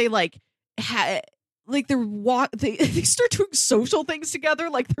scene where they like, they start doing social things together,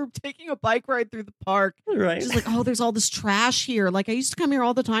 like they're taking a bike ride through the park. Right. She's like, oh, there's all this trash here. Like, I used to come here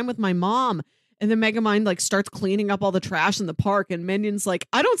all the time with my mom. And then Megamind like starts cleaning up all the trash in the park, and Minion's like,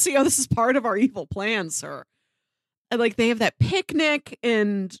 I don't see how this is part of our evil plan, sir. And like they have that picnic,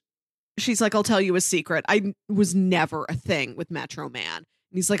 and she's like, I'll tell you a secret. I was never a thing with Metro Man.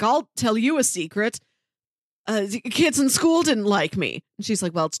 And he's like, I'll tell you a secret. Kids in school didn't like me. And she's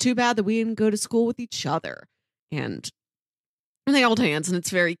like, well, it's too bad that we didn't go to school with each other. And they hold hands, and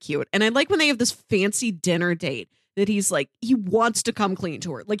it's very cute. And I like when they have this fancy dinner date that he's like, he wants to come clean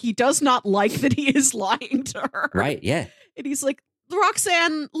to her. Like, he does not like that he is lying to her. Right, yeah. And he's like,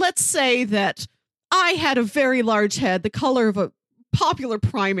 Roxanne, let's say that I had a very large head, the color of a popular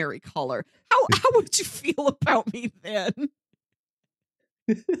primary color. How would you feel about me then?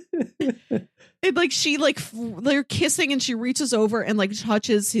 And like they're kissing, and she reaches over and like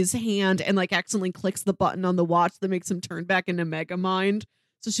touches his hand and like accidentally clicks the button on the watch that makes him turn back into Megamind.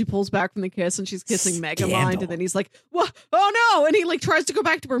 So she pulls back from the kiss, and she's kissing Megamind, and then he's like, "What? Oh no!" And he like tries to go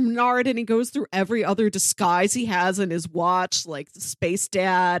back to Bernard, and he goes through every other disguise he has in his watch, like the Space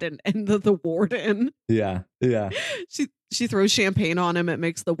Dad and the Warden. Yeah. She throws champagne on him. It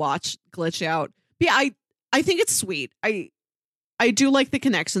makes the watch glitch out. But yeah, I think it's sweet. I do like the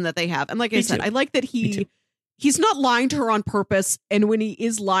connection that they have. And like I said, I like that he's not lying to her on purpose. And when he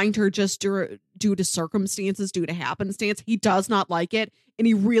is lying to her just due to circumstances, due to happenstance, he does not like it. And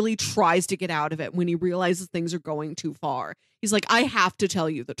he really tries to get out of it when he realizes things are going too far. He's like, I have to tell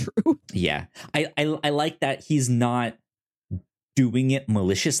you the truth. Yeah. I like that he's not doing it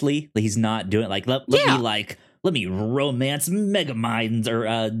maliciously. He's not doing it like, let me romance Megamind's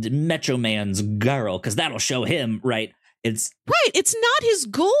or Metro Man's girl, because that'll show him, right? It's not his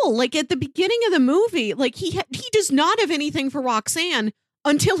goal. Like at the beginning of the movie, like he does not have anything for Roxanne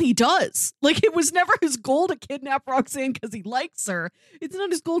until he does. Like, it was never his goal to kidnap Roxanne because he likes her. It's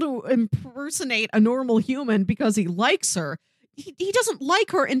not his goal to impersonate a normal human because he likes her. He doesn't like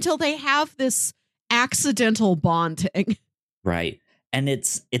her until they have this accidental bonding. Right. And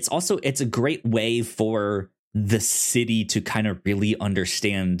it's a great way for the city to kind of really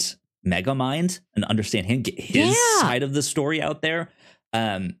understand Megamind and understand him, get his side of the story out there.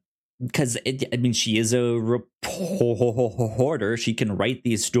 Because she is a reporter. She can write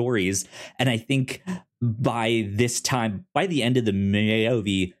these stories. And I think by the end of the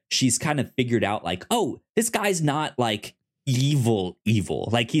movie, she's kind of figured out like, oh, this guy's not like evil.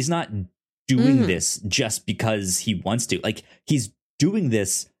 Like, he's not doing this just because he wants to. Like, he's doing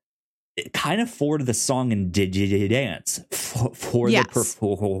this kind of for the song and dance, for the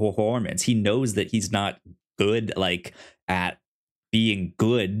performance. He knows that he's not good, like, at being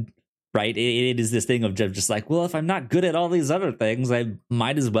good. Right. It is this thing of just like, well, if I'm not good at all these other things, I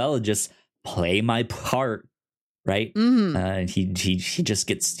might as well just play my part. Right. And he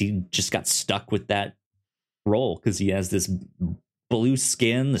just got stuck with that role because he has this blue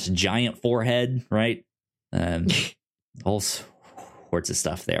skin, this giant forehead. Right. All sorts of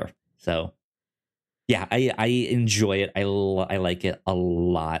stuff there. So, yeah, I enjoy it. I like it a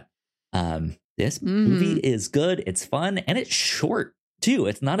lot. This movie is good. It's fun, and it's short too.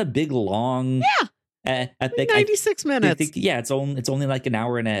 It's not a big long. Yeah, I think 96 minutes. I think, it's only like an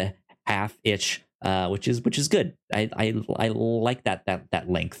hour and a half ish, which is good. I like that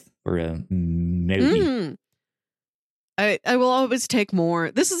length for a movie. I will always take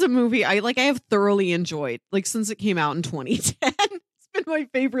more. This is a movie I have thoroughly enjoyed, like, since it came out in 2010. It's been my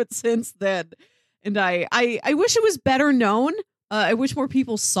favorite since then. And I wish it was better known. I wish more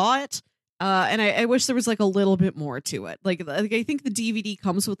people saw it. And I wish there was like a little bit more to it. Like I think the DVD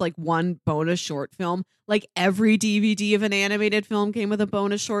comes with like one bonus short film. Like every DVD of an animated film came with a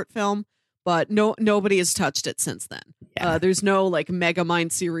bonus short film, but nobody has touched it since then. Yeah. There's no like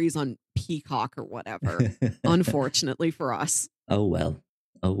Megamind series on Peacock or whatever, unfortunately for us. Oh well.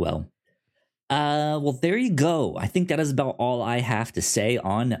 Well, there you go. I think that is about all I have to say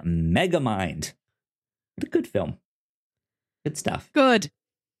on Megamind. What a good film. Good stuff. Good.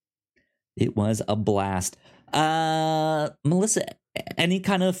 It was a blast. Melissa, any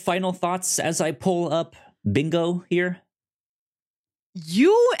kind of final thoughts as I pull up bingo here?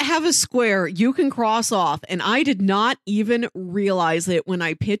 You have a square you can cross off, and I did not even realize it when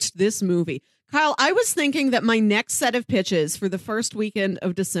I pitched this movie. Kyle, I was thinking that my next set of pitches for the first weekend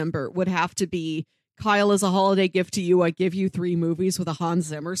of December would have to be, Kyle, as a holiday gift to you, I give you 3 movies with a Hans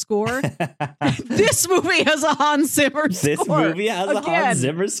Zimmer score. This movie has a Hans Zimmer score. This movie has a Hans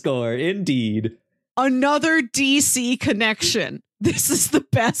Zimmer score, indeed. Another DC connection. This is the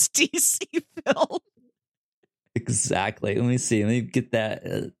best DC film. Exactly. Let me see. Let me get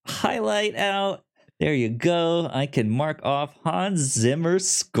that highlight out. There you go. I can mark off Hans Zimmer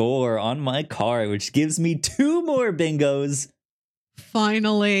score on my card, which gives me 2 more bingos.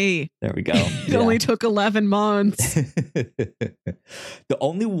 Finally. There we go. It only took 11 months. The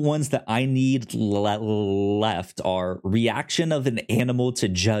only ones that I need left are reaction of an animal to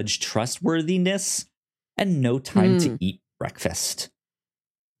judge trustworthiness and no time to eat breakfast.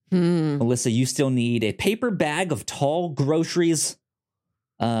 Melissa, you still need a paper bag of tall groceries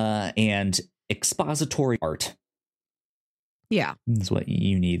and expository art. Yeah. That's what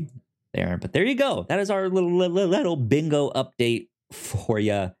you need there. But there you go. That is our little bingo update for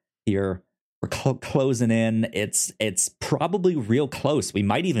you here. We're closing in. It's probably real close. We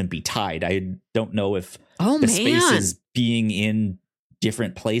might even be tied. I don't know if the spaces being in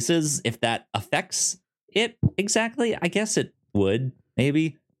different places, if that affects it exactly. I guess it would,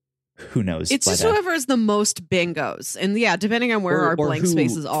 maybe. Who knows? It's just whoever has the most bingos. And yeah, depending on where our blank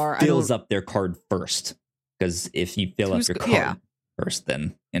spaces are. Fills up their card first. Because if you fill up your card first,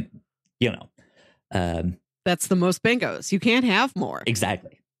 then, you know. That's the most bingos. You can't have more.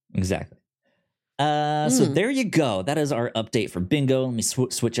 Exactly. So there you go. That is our update for bingo. Let me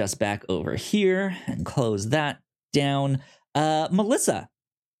switch us back over here and close that down. Melissa,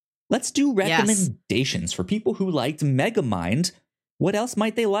 let's do recommendations for people who liked Megamind. What else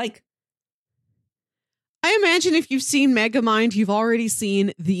might they like? I imagine if you've seen Megamind, you've already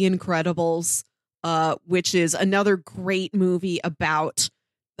seen The Incredibles, which is another great movie about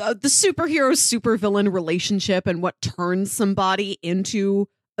the superhero supervillain relationship and what turns somebody into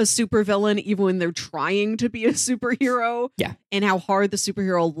a supervillain, even when they're trying to be a superhero. Yeah. And how hard the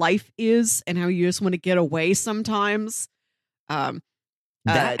superhero life is and how you just want to get away sometimes. That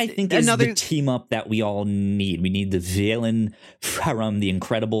I think is the team up that we all need. We need the villain from The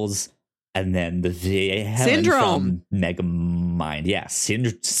Incredibles and then the villain from Megamind. Yeah,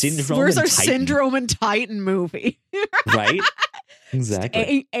 Syndrome. Where's our Titan. Syndrome and Titan movie? Right?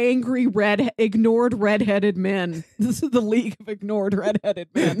 Exactly. Angry ignored redheaded men. This is the League of Ignored Redheaded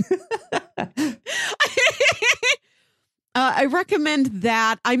Men. I recommend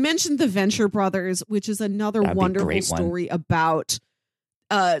that. I mentioned The Venture Brothers, which is another wonderful story about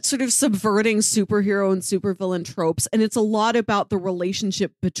sort of subverting superhero and supervillain tropes. And it's a lot about the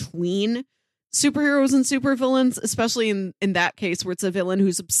relationship between superheroes and supervillains, especially in that case where it's a villain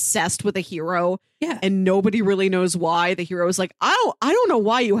who's obsessed with a hero. Yeah. And nobody really knows why. The hero's like, I don't know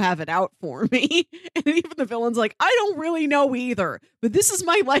why you have it out for me. And even the villain's like, I don't really know either, but this is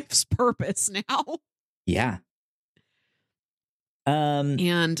my life's purpose now. Yeah.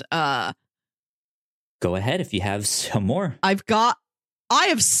 And go ahead if you have some more. I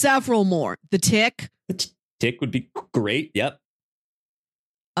have several more. The Tick. The Tick would be great. Yep.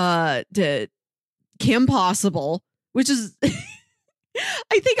 Kim Possible, which is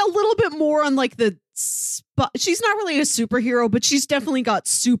I think a little bit more on like the she's not really a superhero, but she's definitely got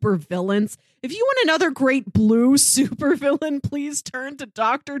super villains. If you want another great blue super villain, please turn to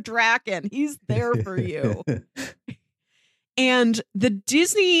Dr. Draken. He's there for you. And the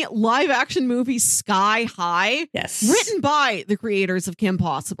Disney live action movie Sky High, yes, written by the creators of Kim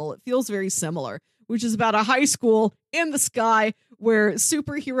Possible. It feels very similar, which is about a high school in the sky where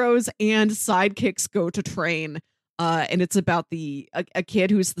superheroes and sidekicks go to train. And it's about a kid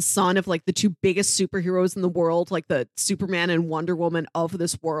who's the son of like the 2 biggest superheroes in the world, like the Superman and Wonder Woman of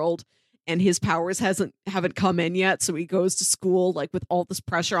this world. and his powers haven't come in yet. So he goes to school like with all this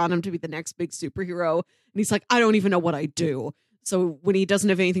pressure on him to be the next big superhero. And he's like, I don't even know what I do. So when he doesn't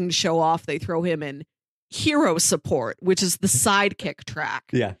have anything to show off, they throw him in hero support, which is the sidekick track.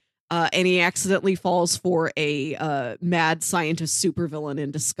 Yeah. And he accidentally falls for a mad scientist supervillain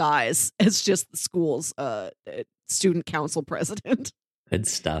in disguise as just the school's student council president. Good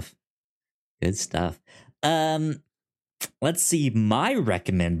stuff. Good stuff. Let's see my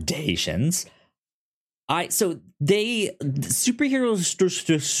recommendations. Superhero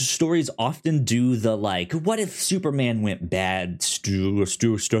stories often do the like, what if Superman went bad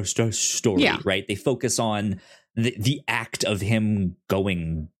story, right? They focus on the act of him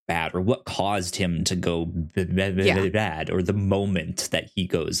going bad, or what caused him to go bad, or the moment that he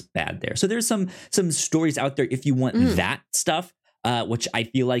goes bad there. So there's some stories out there if you want that stuff. Which I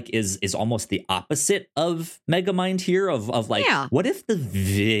feel like is almost the opposite of Megamind here of like, what if the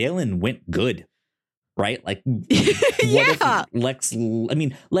villain went good? Right? Like, what if Lex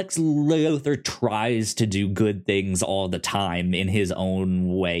Luthor tries to do good things all the time in his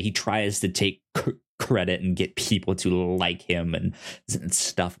own way. He tries to take credit and get people to like him and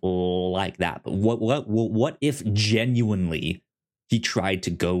stuff like that. But what if genuinely he tried to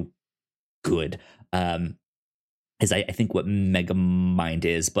go good? Is I think what Megamind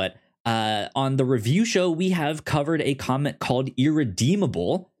is. But on the review show, we have covered a comic called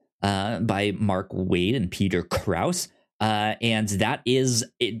Irredeemable by Mark Waid and Peter Krause. And that is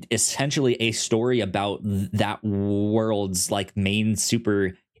essentially a story about that world's like main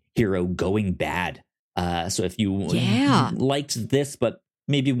superhero going bad. So if you liked this, but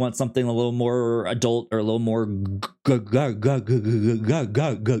maybe want something a little more adult or a little more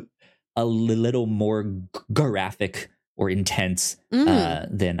graphic or intense,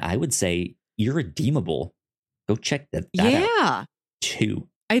 then I would say Irredeemable. Go check that out too.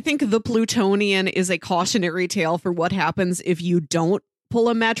 I think The Plutonian is a cautionary tale for what happens if you don't pull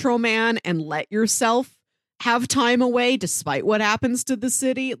a Metro Man and let yourself have time away despite what happens to the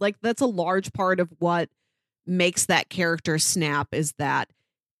city. Like, that's a large part of what makes that character snap, is that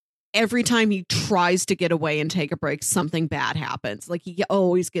every time he tries to get away and take a break, something bad happens. Like, he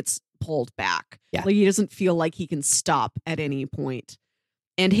always gets pulled back. Yeah. Like, he doesn't feel like he can stop at any point.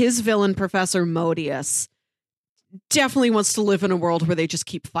 And his villain, Professor Modius, definitely wants to live in a world where they just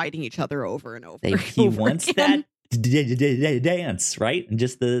keep fighting each other over and over. He wants again. That dance, right? And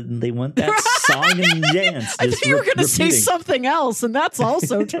just they want that song and dance. I think you were going to say something else, and that's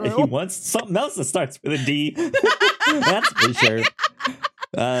also true. He wants something else that starts with a D. That's for sure.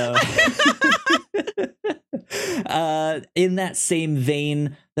 In that same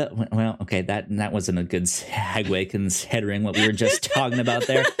vein, that wasn't a good segue considering what we were just talking about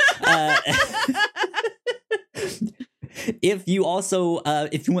there. If you also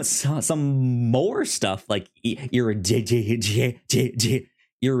if you want some more stuff like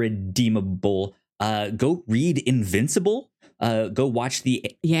Irredeemable, go read Invincible. Go watch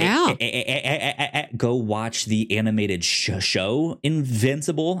the animated show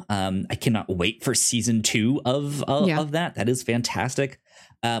Invincible. I cannot wait for season 2 of that. That is fantastic.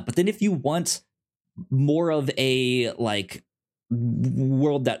 But then if you want more of a like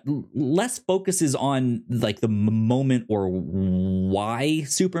world that less focuses on like the moment or why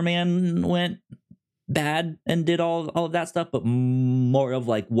Superman went bad and did all of that stuff, but more of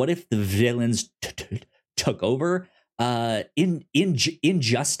like, what if the villains took over?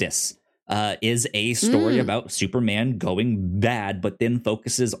 Injustice is a story about Superman going bad, but then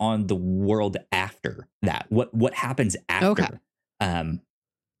focuses on the world after that. What happens after? Okay.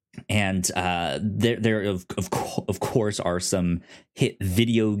 And there of course are some hit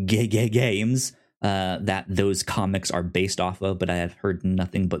video games that those comics are based off of, but I have heard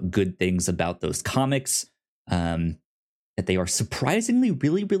nothing but good things about those comics. That they are surprisingly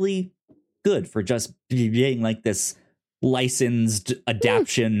really, really good for just being like this licensed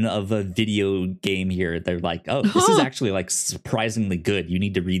adaptation of a video game here. They're like, oh, this is actually like surprisingly good. You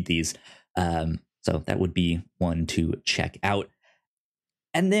need to read these. So that would be one to check out.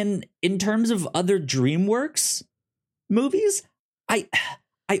 And then in terms of other DreamWorks movies, I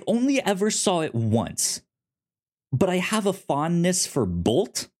only ever saw it once, but I have a fondness for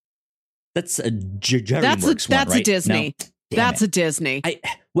Bolt. That's a DreamWorks one, right? A Disney. No, that's a Disney.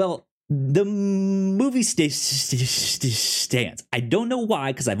 The movie stands. I don't know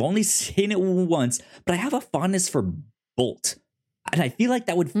why, because I've only seen it once, but I have a fondness for Bolt. And I feel like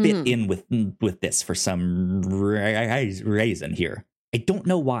that would fit in with this for some reason here. I don't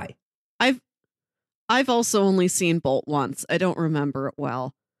know why. I've also only seen Bolt once. I don't remember it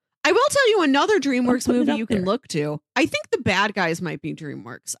well. I will tell you another DreamWorks putting it movie up you can there. look to. I think The Bad Guys might be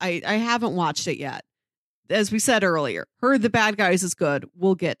DreamWorks. I haven't watched it yet. As we said earlier, heard The Bad Guys is good.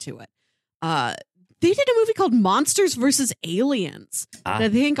 We'll get to it. They did a movie called Monsters versus Aliens that I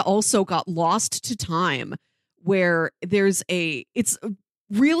think also got lost to time, where it's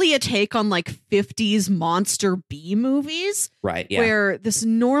really a take on like 50s monster B movies. Right. Yeah. Where this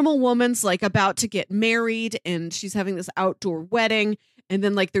normal woman's like about to get married and she's having this outdoor wedding. And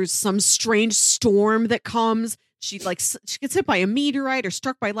then like there's some strange storm that comes. She gets hit by a meteorite or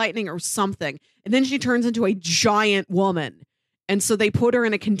struck by lightning or something. And then she turns into a giant woman. And so they put her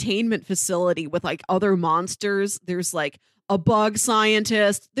in a containment facility with like other monsters. There's like a bug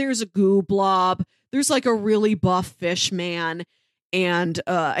scientist. There's a goo blob. There's like a really buff fish man. And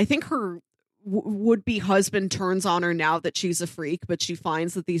I think her would-be husband turns on her now that she's a freak, but she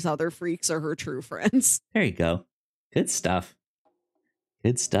finds that these other freaks are her true friends. There you go. Good stuff.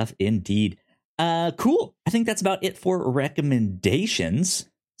 Good stuff indeed. Cool. I think that's about it for recommendations.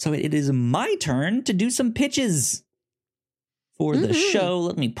 So it is my turn to do some pitches for the show.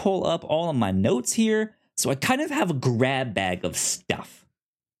 Let me pull up all of my notes here. So I kind of have a grab bag of stuff.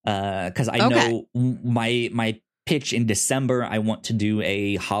 Because I know my pitch in December, I want to do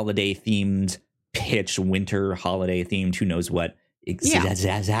a holiday themed pitch, winter holiday themed, who knows what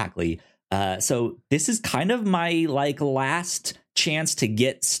exactly. So this is kind of my like last chance to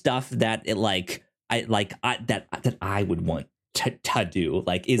get stuff that I would want to do.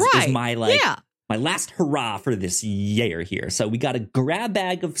 Like is my my last hurrah for this year here. So we got a grab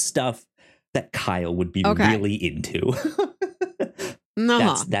bag of stuff that Kyle would be really into.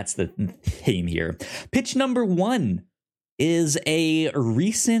 That's the theme here. Pitch number 1 is a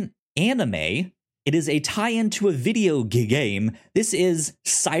recent anime. It is a tie-in to a video game. This is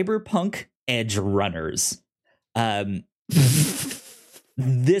Cyberpunk Edge Runners.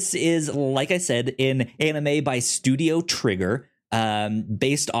 This is, like I said, an anime by Studio Trigger,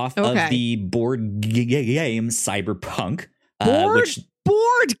 based off of the board game Cyberpunk.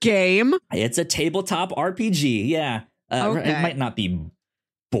 Board game? It's a tabletop RPG, yeah. It might not be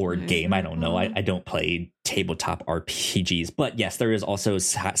board game. I don't know. I don't play tabletop RPGs. But yes, there is also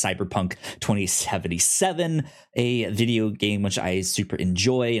Cyberpunk 2077, a video game which I super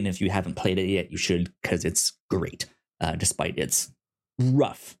enjoy. And if you haven't played it yet, you should, because it's great, despite its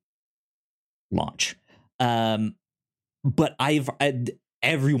rough launch. But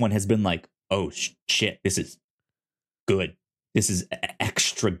everyone has been like, oh, shit, this is good. This is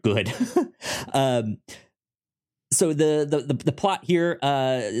extra good. So the plot here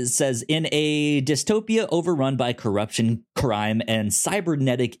says, in a dystopia overrun by corruption, crime, and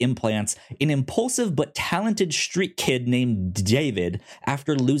cybernetic implants, an impulsive but talented street kid named David,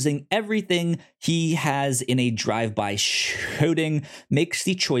 after losing everything he has in a drive-by shooting, makes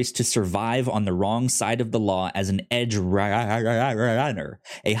the choice to survive on the wrong side of the law as an edge runner,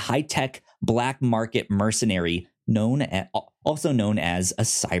 a high-tech black market mercenary also known as a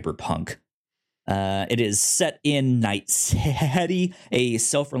cyberpunk. It is set in Night City, a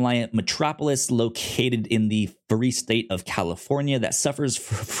self-reliant metropolis located in the free state of California that suffers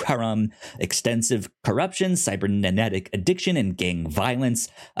from extensive corruption, cybernetic addiction, and gang violence.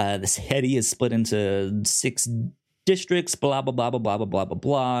 The city is split into 6 districts, blah, blah, blah, blah, blah, blah, blah,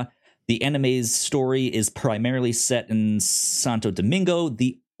 blah. The anime's story is primarily set in Santo Domingo,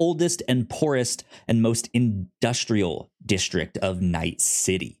 the oldest and poorest and most industrial district of Night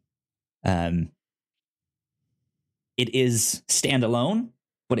City. It is standalone,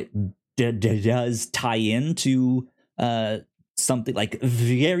 but it does tie into something, like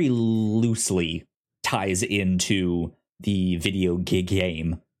very loosely ties into the video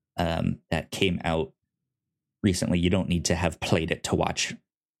game that came out recently. You don't need to have played it to watch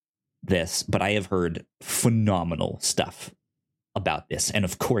this, but I have heard phenomenal stuff about this. And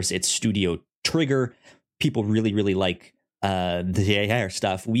of course, it's Studio Trigger. People really, really like the AR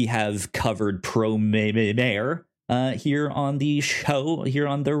stuff. We have covered Pro Mare here on the show, here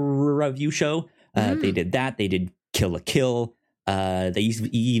on the review show. They did that. They did Kill la Kill. They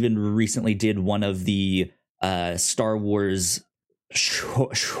even recently did one of the Star Wars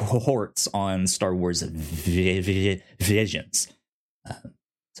shorts on Star Wars Visions.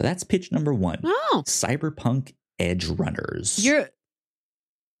 So that's pitch number 1. Oh. Cyberpunk Edge Runners.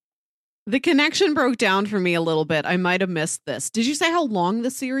 The connection broke down for me a little bit. I might have missed this. Did you say how long the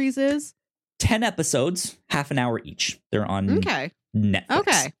series is? 10 episodes, half an hour each. They're on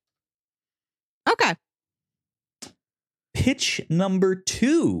Netflix. Okay. Pitch number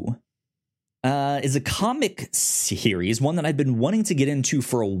 2 is a comic series, one that I've been wanting to get into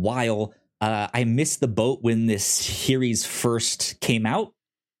for a while. I missed the boat when this series first came out.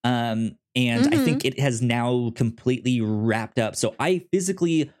 And I think it has now completely wrapped up. So I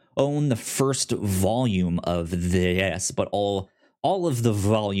physically own the first volume of this, but all of the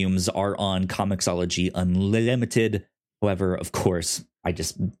volumes are on Comixology Unlimited. However, of course,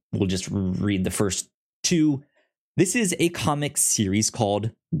 will just read the first two. This is a comic series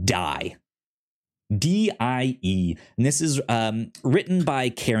called Die. D-I-E. And this is written by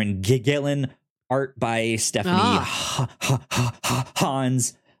Karen Gillan, art by Stephanie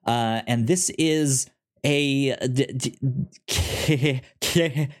Hans. And this is Karen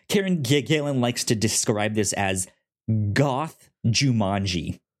Gillan likes to describe this as goth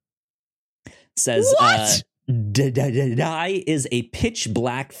Jumanji. Says Die is a pitch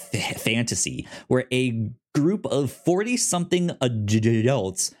black fantasy where a group of 40-something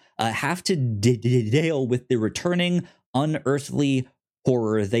adults have to deal with the returning unearthly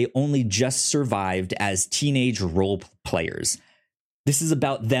horror they only just survived as teenage role players. This is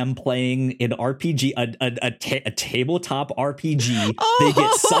about them playing an RPG, a tabletop RPG. They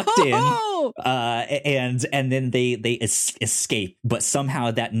get sucked in, and then they escape. But somehow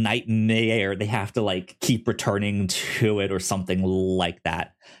that nightmare, they have to like keep returning to it or something like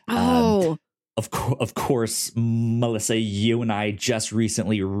that. Of course, Melissa, you and I just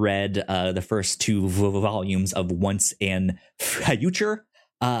recently read the first two volumes of Once and Future.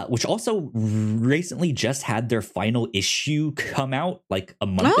 Which also recently just had their final issue come out like a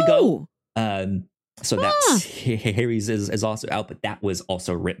month ago. So that series is also out, but that was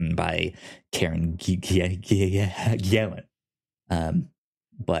also written by Karen Gillan.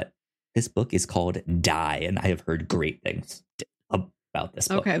 But this book is called Die, and I have heard great things about this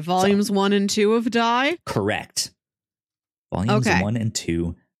book. Okay, volumes 1 and 2 of Die? Correct. Volumes 1 and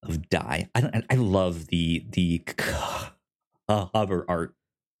 2 of Die. I love the cover art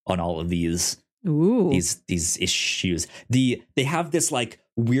on all of these issues. They have this like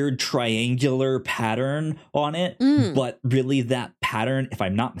weird triangular pattern on it, but really that pattern, if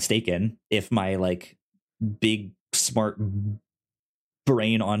I'm not mistaken, if my like big smart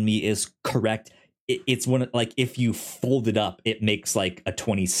brain on me is correct, it's when like if you fold it up, it makes like a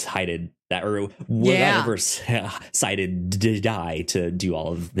 20-sided that or whatever sided die to do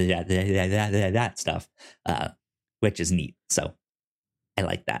all of that stuff, which is neat. So I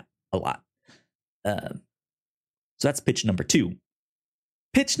like that a lot. So that's pitch number 2.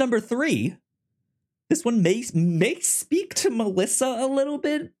 Pitch number 3. This one may speak to Melissa a little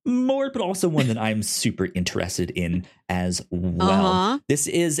bit more, but also one that I'm super interested in as well. This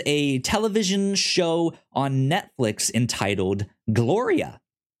is a television show on Netflix entitled Gloria.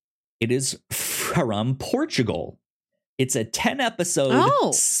 It is from Portugal. It's a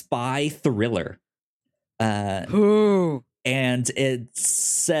 10-episode spy thriller. And it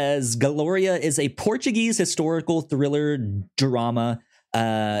says Gloria is a Portuguese historical thriller drama.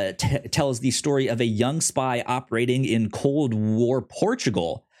 Tells the story of a young spy operating in Cold War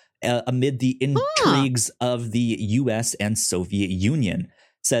Portugal amid the intrigues of the U.S. and Soviet Union.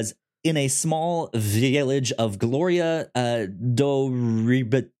 Says in a small village of Gloria do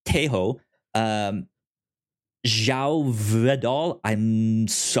Ribatejo, João Vidal, I'm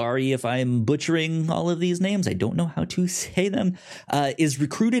sorry if I'm butchering all of these names, I don't know how to say them, is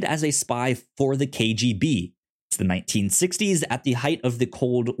recruited as a spy for the KGB. It's the 1960s at the height of the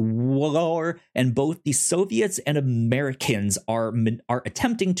Cold War, and both the Soviets and Americans are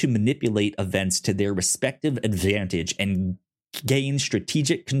attempting to manipulate events to their respective advantage and gain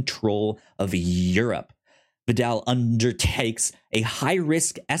strategic control of Europe. Vidal undertakes a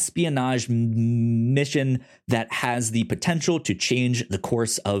high-risk espionage mission that has the potential to change the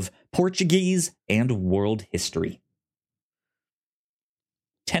course of Portuguese and world history.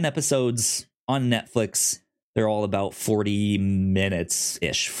 10 episodes on Netflix. They're all about 40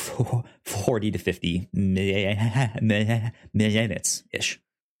 minutes-ish. 40 to 50 minutes-ish.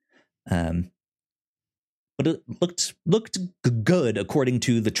 But it looked good according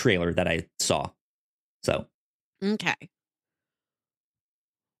to the trailer that I saw. So. Okay.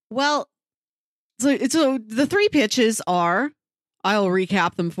 Well, so the 3 pitches are, I'll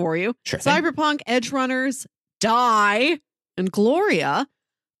recap them for you. Sure thing. Cyberpunk, Edge Runners, Die, and Gloria.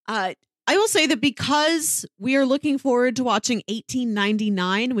 I will say that because we are looking forward to watching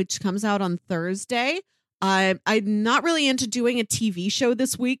 1899, which comes out on Thursday, I'm not really into doing a TV show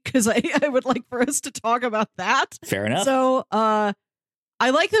this week because I would like for us to talk about that. Fair enough. So, I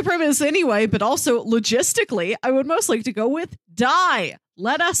like the premise anyway, but also logistically, I would most like to go with Die.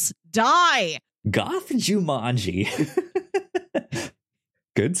 Let us die. Goth Jumanji.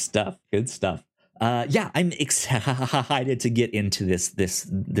 Good stuff. Good stuff. Yeah, I'm excited to get into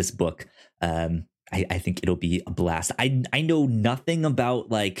this book. I think it'll be a blast. I know nothing about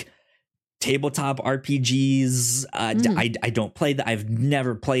like tabletop RPGs. I don't play that. I've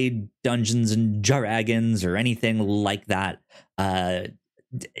never played Dungeons and Dragons or anything like that.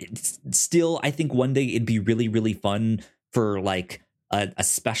 Still, I think one day it'd be really, really fun for like a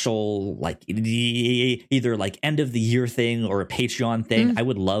special, like either like end of the year thing or a Patreon thing. I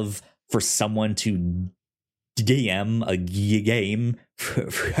would love for someone to DM a game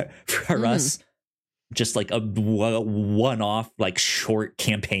for us. Just like a one-off, like short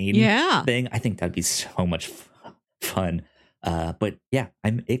campaign thing. I think that'd be so much fun. But yeah,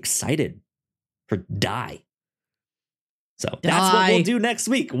 I'm excited for Die. So that's what we'll do next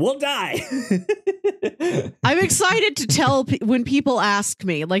week. We'll die. I'm excited to tell when people ask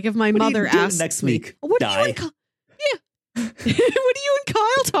me, like if my mother asks next me, week, what Die. are you what are you and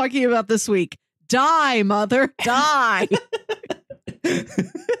Kyle talking about this week? Die, mother, die.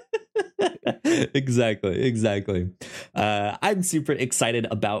 Exactly. I'm super excited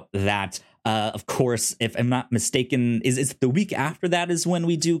about that. Of course, if I'm not mistaken, is the week after that is when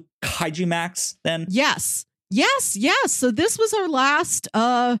we do Kaiju Max then? Yes. So this was our last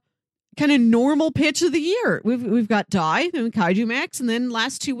kind of normal pitch of the year. We've got Die and Kaiju Max, and then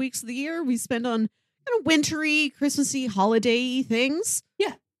last 2 weeks of the year we spend on kind of wintry, Christmassy, holiday things.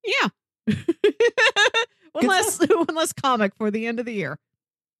 Yeah. one less comic for the end of the year.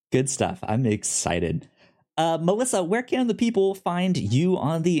 Good stuff. I'm excited. Melissa, where can the people find you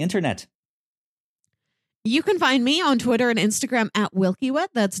on the internet? You can find me on Twitter and Instagram at Wilkywit.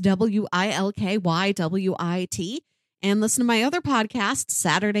 That's WILKYWIT. And listen to my other podcast,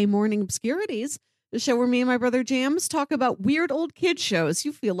 Saturday Morning Obscurities, the show where me and my brother James talk about weird old kid shows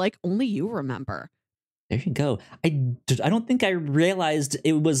you feel like only you remember. There you go. I don't think I realized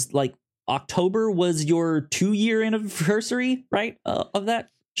it was like October was your 2-year anniversary, right? Of that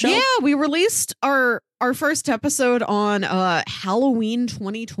show? Yeah, we released our first episode on Halloween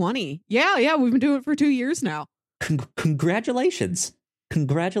 2020. Yeah, we've been doing it for 2 years now. Congratulations.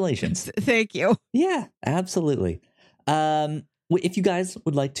 Thank you. Yeah, absolutely. If you guys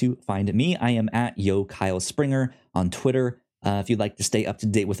would like to find me, I am at Yo Kyle Springer on Twitter. If you'd like to stay up to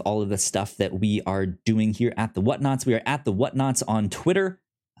date with all of the stuff that we are doing here at the Whatnots, we are at the Whatnots on Twitter.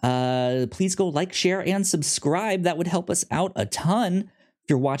 Please go like, share, and subscribe. That would help us out a ton. If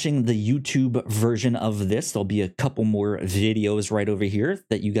you're watching the YouTube version of this, there'll be a couple more videos right over here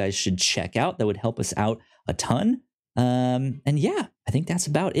that you guys should check out. That would help us out a ton. And yeah, I think that's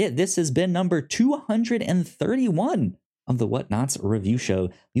about it. This has been number 231 of the Whatnots review show.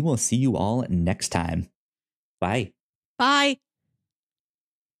 We will see you all next time. Bye. Bye.